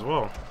lose this as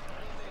well.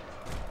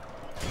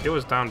 It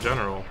was down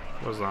general.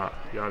 What was that?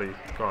 Yadi.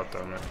 God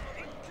damn it.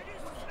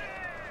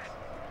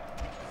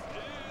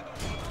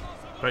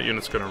 That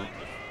unit's gonna...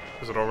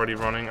 Is it already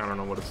running? I don't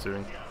know what it's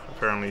doing.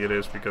 Apparently it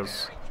is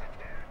because...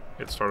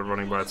 It started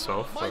running by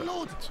itself, but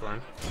it's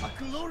fine.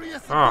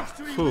 Ah,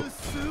 phew.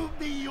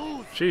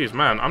 Jeez,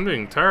 man, I'm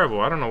doing terrible.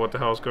 I don't know what the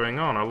hell's going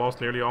on. I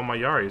lost nearly all my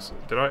Yaris.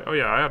 Did I? Oh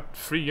yeah, I had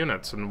 3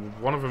 units, and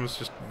one of them is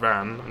just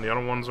ran, and the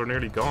other ones are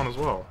nearly gone as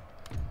well.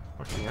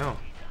 Fucking hell.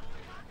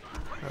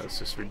 That's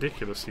just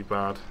ridiculously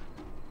bad.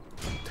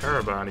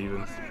 Terrible bad,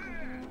 even.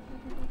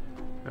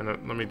 And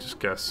let me just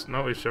guess.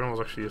 No, his general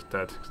was actually just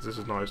dead, because this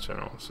is not his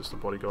general. It's just a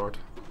bodyguard.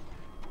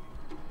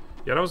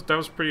 Yeah, that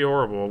was pretty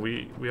horrible.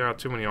 We had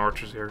too many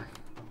archers here.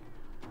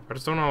 I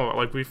just don't know.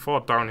 Like, we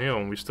fought downhill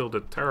and we still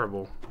did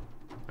terrible.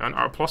 And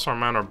plus our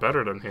men are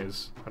better than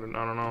his. I don't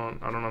know.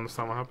 I don't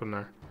understand what happened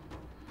there.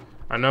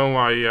 I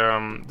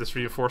know this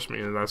reinforcement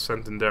unit that I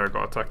sent in there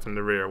got attacked in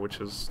the rear,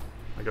 which is,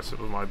 I guess it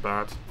was my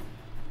bad.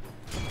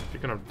 If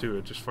you're gonna do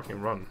it, just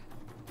fucking run.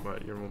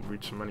 But you won't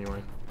reach them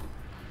anyway.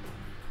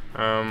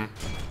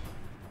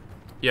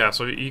 Yeah,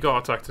 so he got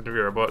attacked in the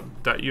rear, but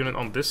that unit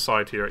on this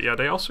side here, yeah,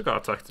 they also got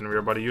attacked in the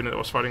rear by the unit that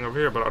was fighting over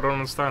here, but I don't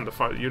understand the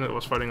unit that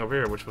was fighting over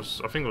here, which was,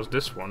 I think it was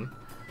this one,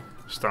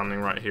 standing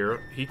right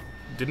here. He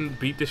didn't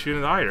beat this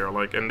unit either,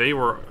 like, and they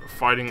were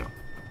fighting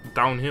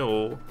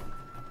downhill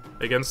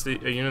against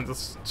a unit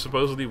that's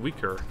supposedly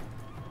weaker.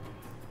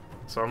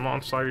 So I'm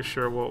not entirely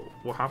sure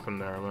what happened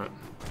there, but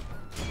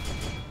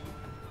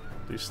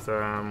at least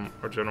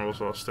our generals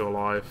are still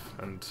alive,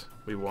 and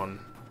we won,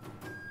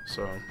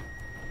 so...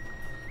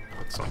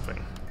 That's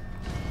something.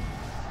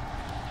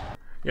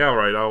 Yeah,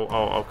 alright,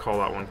 I'll call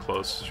that one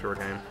close. Sure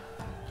game.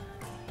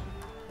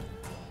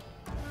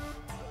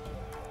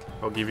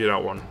 I'll give you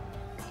that one.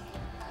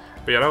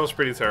 But yeah, that was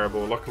pretty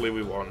terrible. Luckily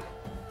we won.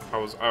 I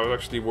was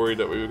actually worried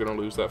that we were gonna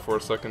lose that for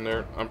a second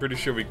there. I'm pretty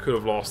sure we could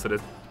have lost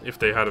it if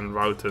they hadn't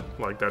routed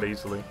like that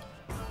easily.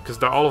 Because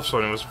that all of a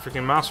sudden it was a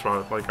freaking mass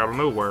rout, like out of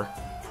nowhere.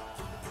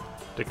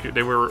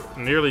 They were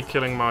nearly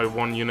killing my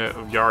one unit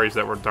of Yaris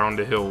that were down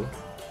the hill.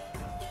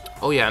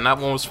 Oh yeah, and that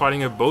one was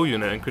fighting a bow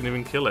unit and couldn't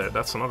even kill it.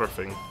 That's another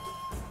thing.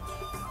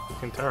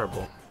 Fucking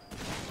terrible.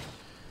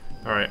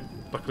 Alright,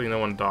 luckily no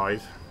one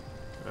died.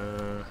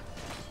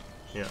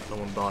 Yeah, no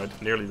one died.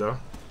 Nearly though.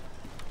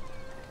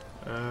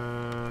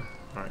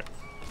 Alright.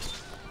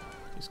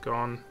 He's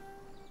gone.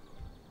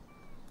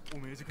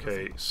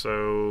 Okay,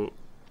 so...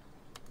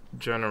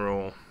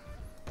 General.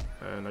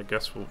 And I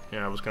guess we'll...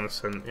 Yeah, I was gonna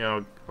send...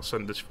 Yeah, I'll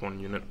send this one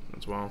unit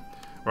as well.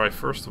 Right,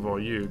 first of all,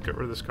 you get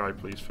rid of this guy,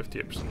 please.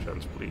 58%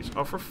 chance, please.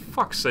 Oh, for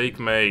fuck's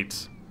sake,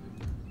 mate!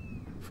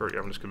 Yeah,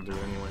 I'm just gonna do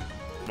it anyway.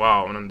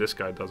 Wow, and then this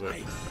guy does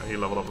it. He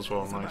leveled up as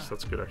well. Nice,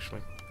 that's good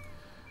actually.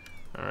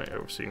 Alright,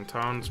 overseeing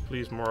towns,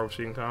 please. More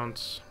overseeing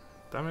towns.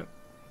 Damn it.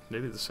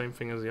 Nearly the same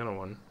thing as the other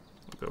one.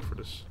 I'll go for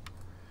this.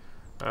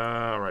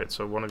 Alright,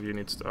 so one of you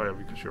needs to... Oh yeah,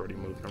 because you already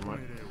moved, never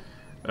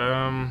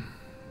mind.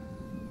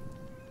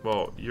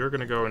 Well, you're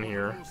gonna go in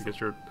here, because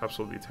you're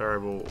absolutely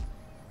terrible.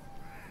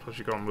 Plus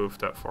you can't move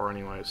that far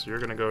anyway, so you're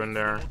gonna go in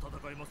there.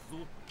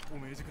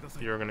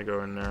 You're gonna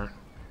go in there.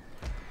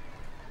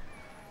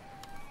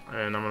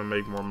 And I'm gonna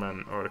make more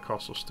men. Oh, the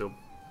castle's still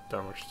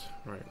damaged.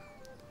 Right.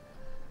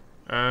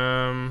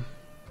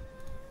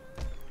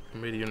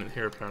 Made a unit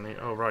here apparently.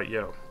 Oh right,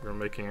 yeah. We're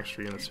making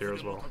extra units here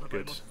as well.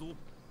 Good.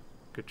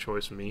 Good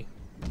choice, me.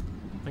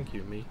 Thank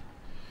you, me.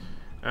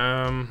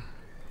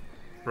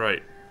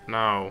 Right.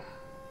 Now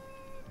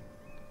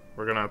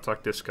we're gonna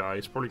attack this guy.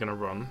 He's probably gonna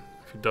run.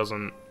 If he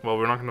doesn't, well,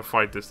 we're not gonna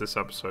fight this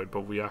episode,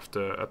 but we have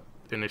to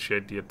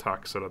initiate the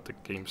attack so that the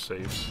game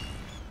saves.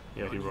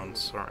 Yeah, he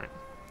runs. Alright.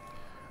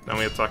 Then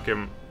we attack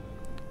him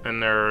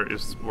and there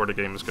is where the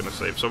game is going to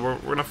save. So we're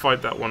going to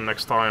fight that one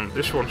next time.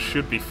 This one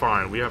should be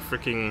fine. We have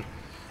freaking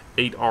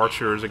 8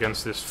 archers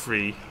against this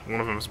 3. One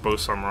of them is bow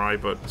samurai,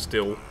 but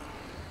still.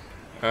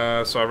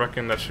 So I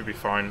reckon that should be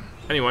fine.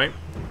 Anyway,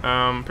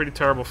 pretty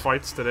terrible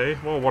fights today.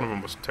 Well, one of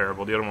them was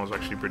terrible. The other one was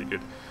actually pretty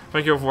good.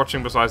 Thank you all for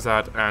watching besides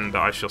that, and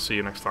I shall see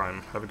you next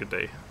time. Have a good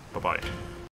day. Bye-bye.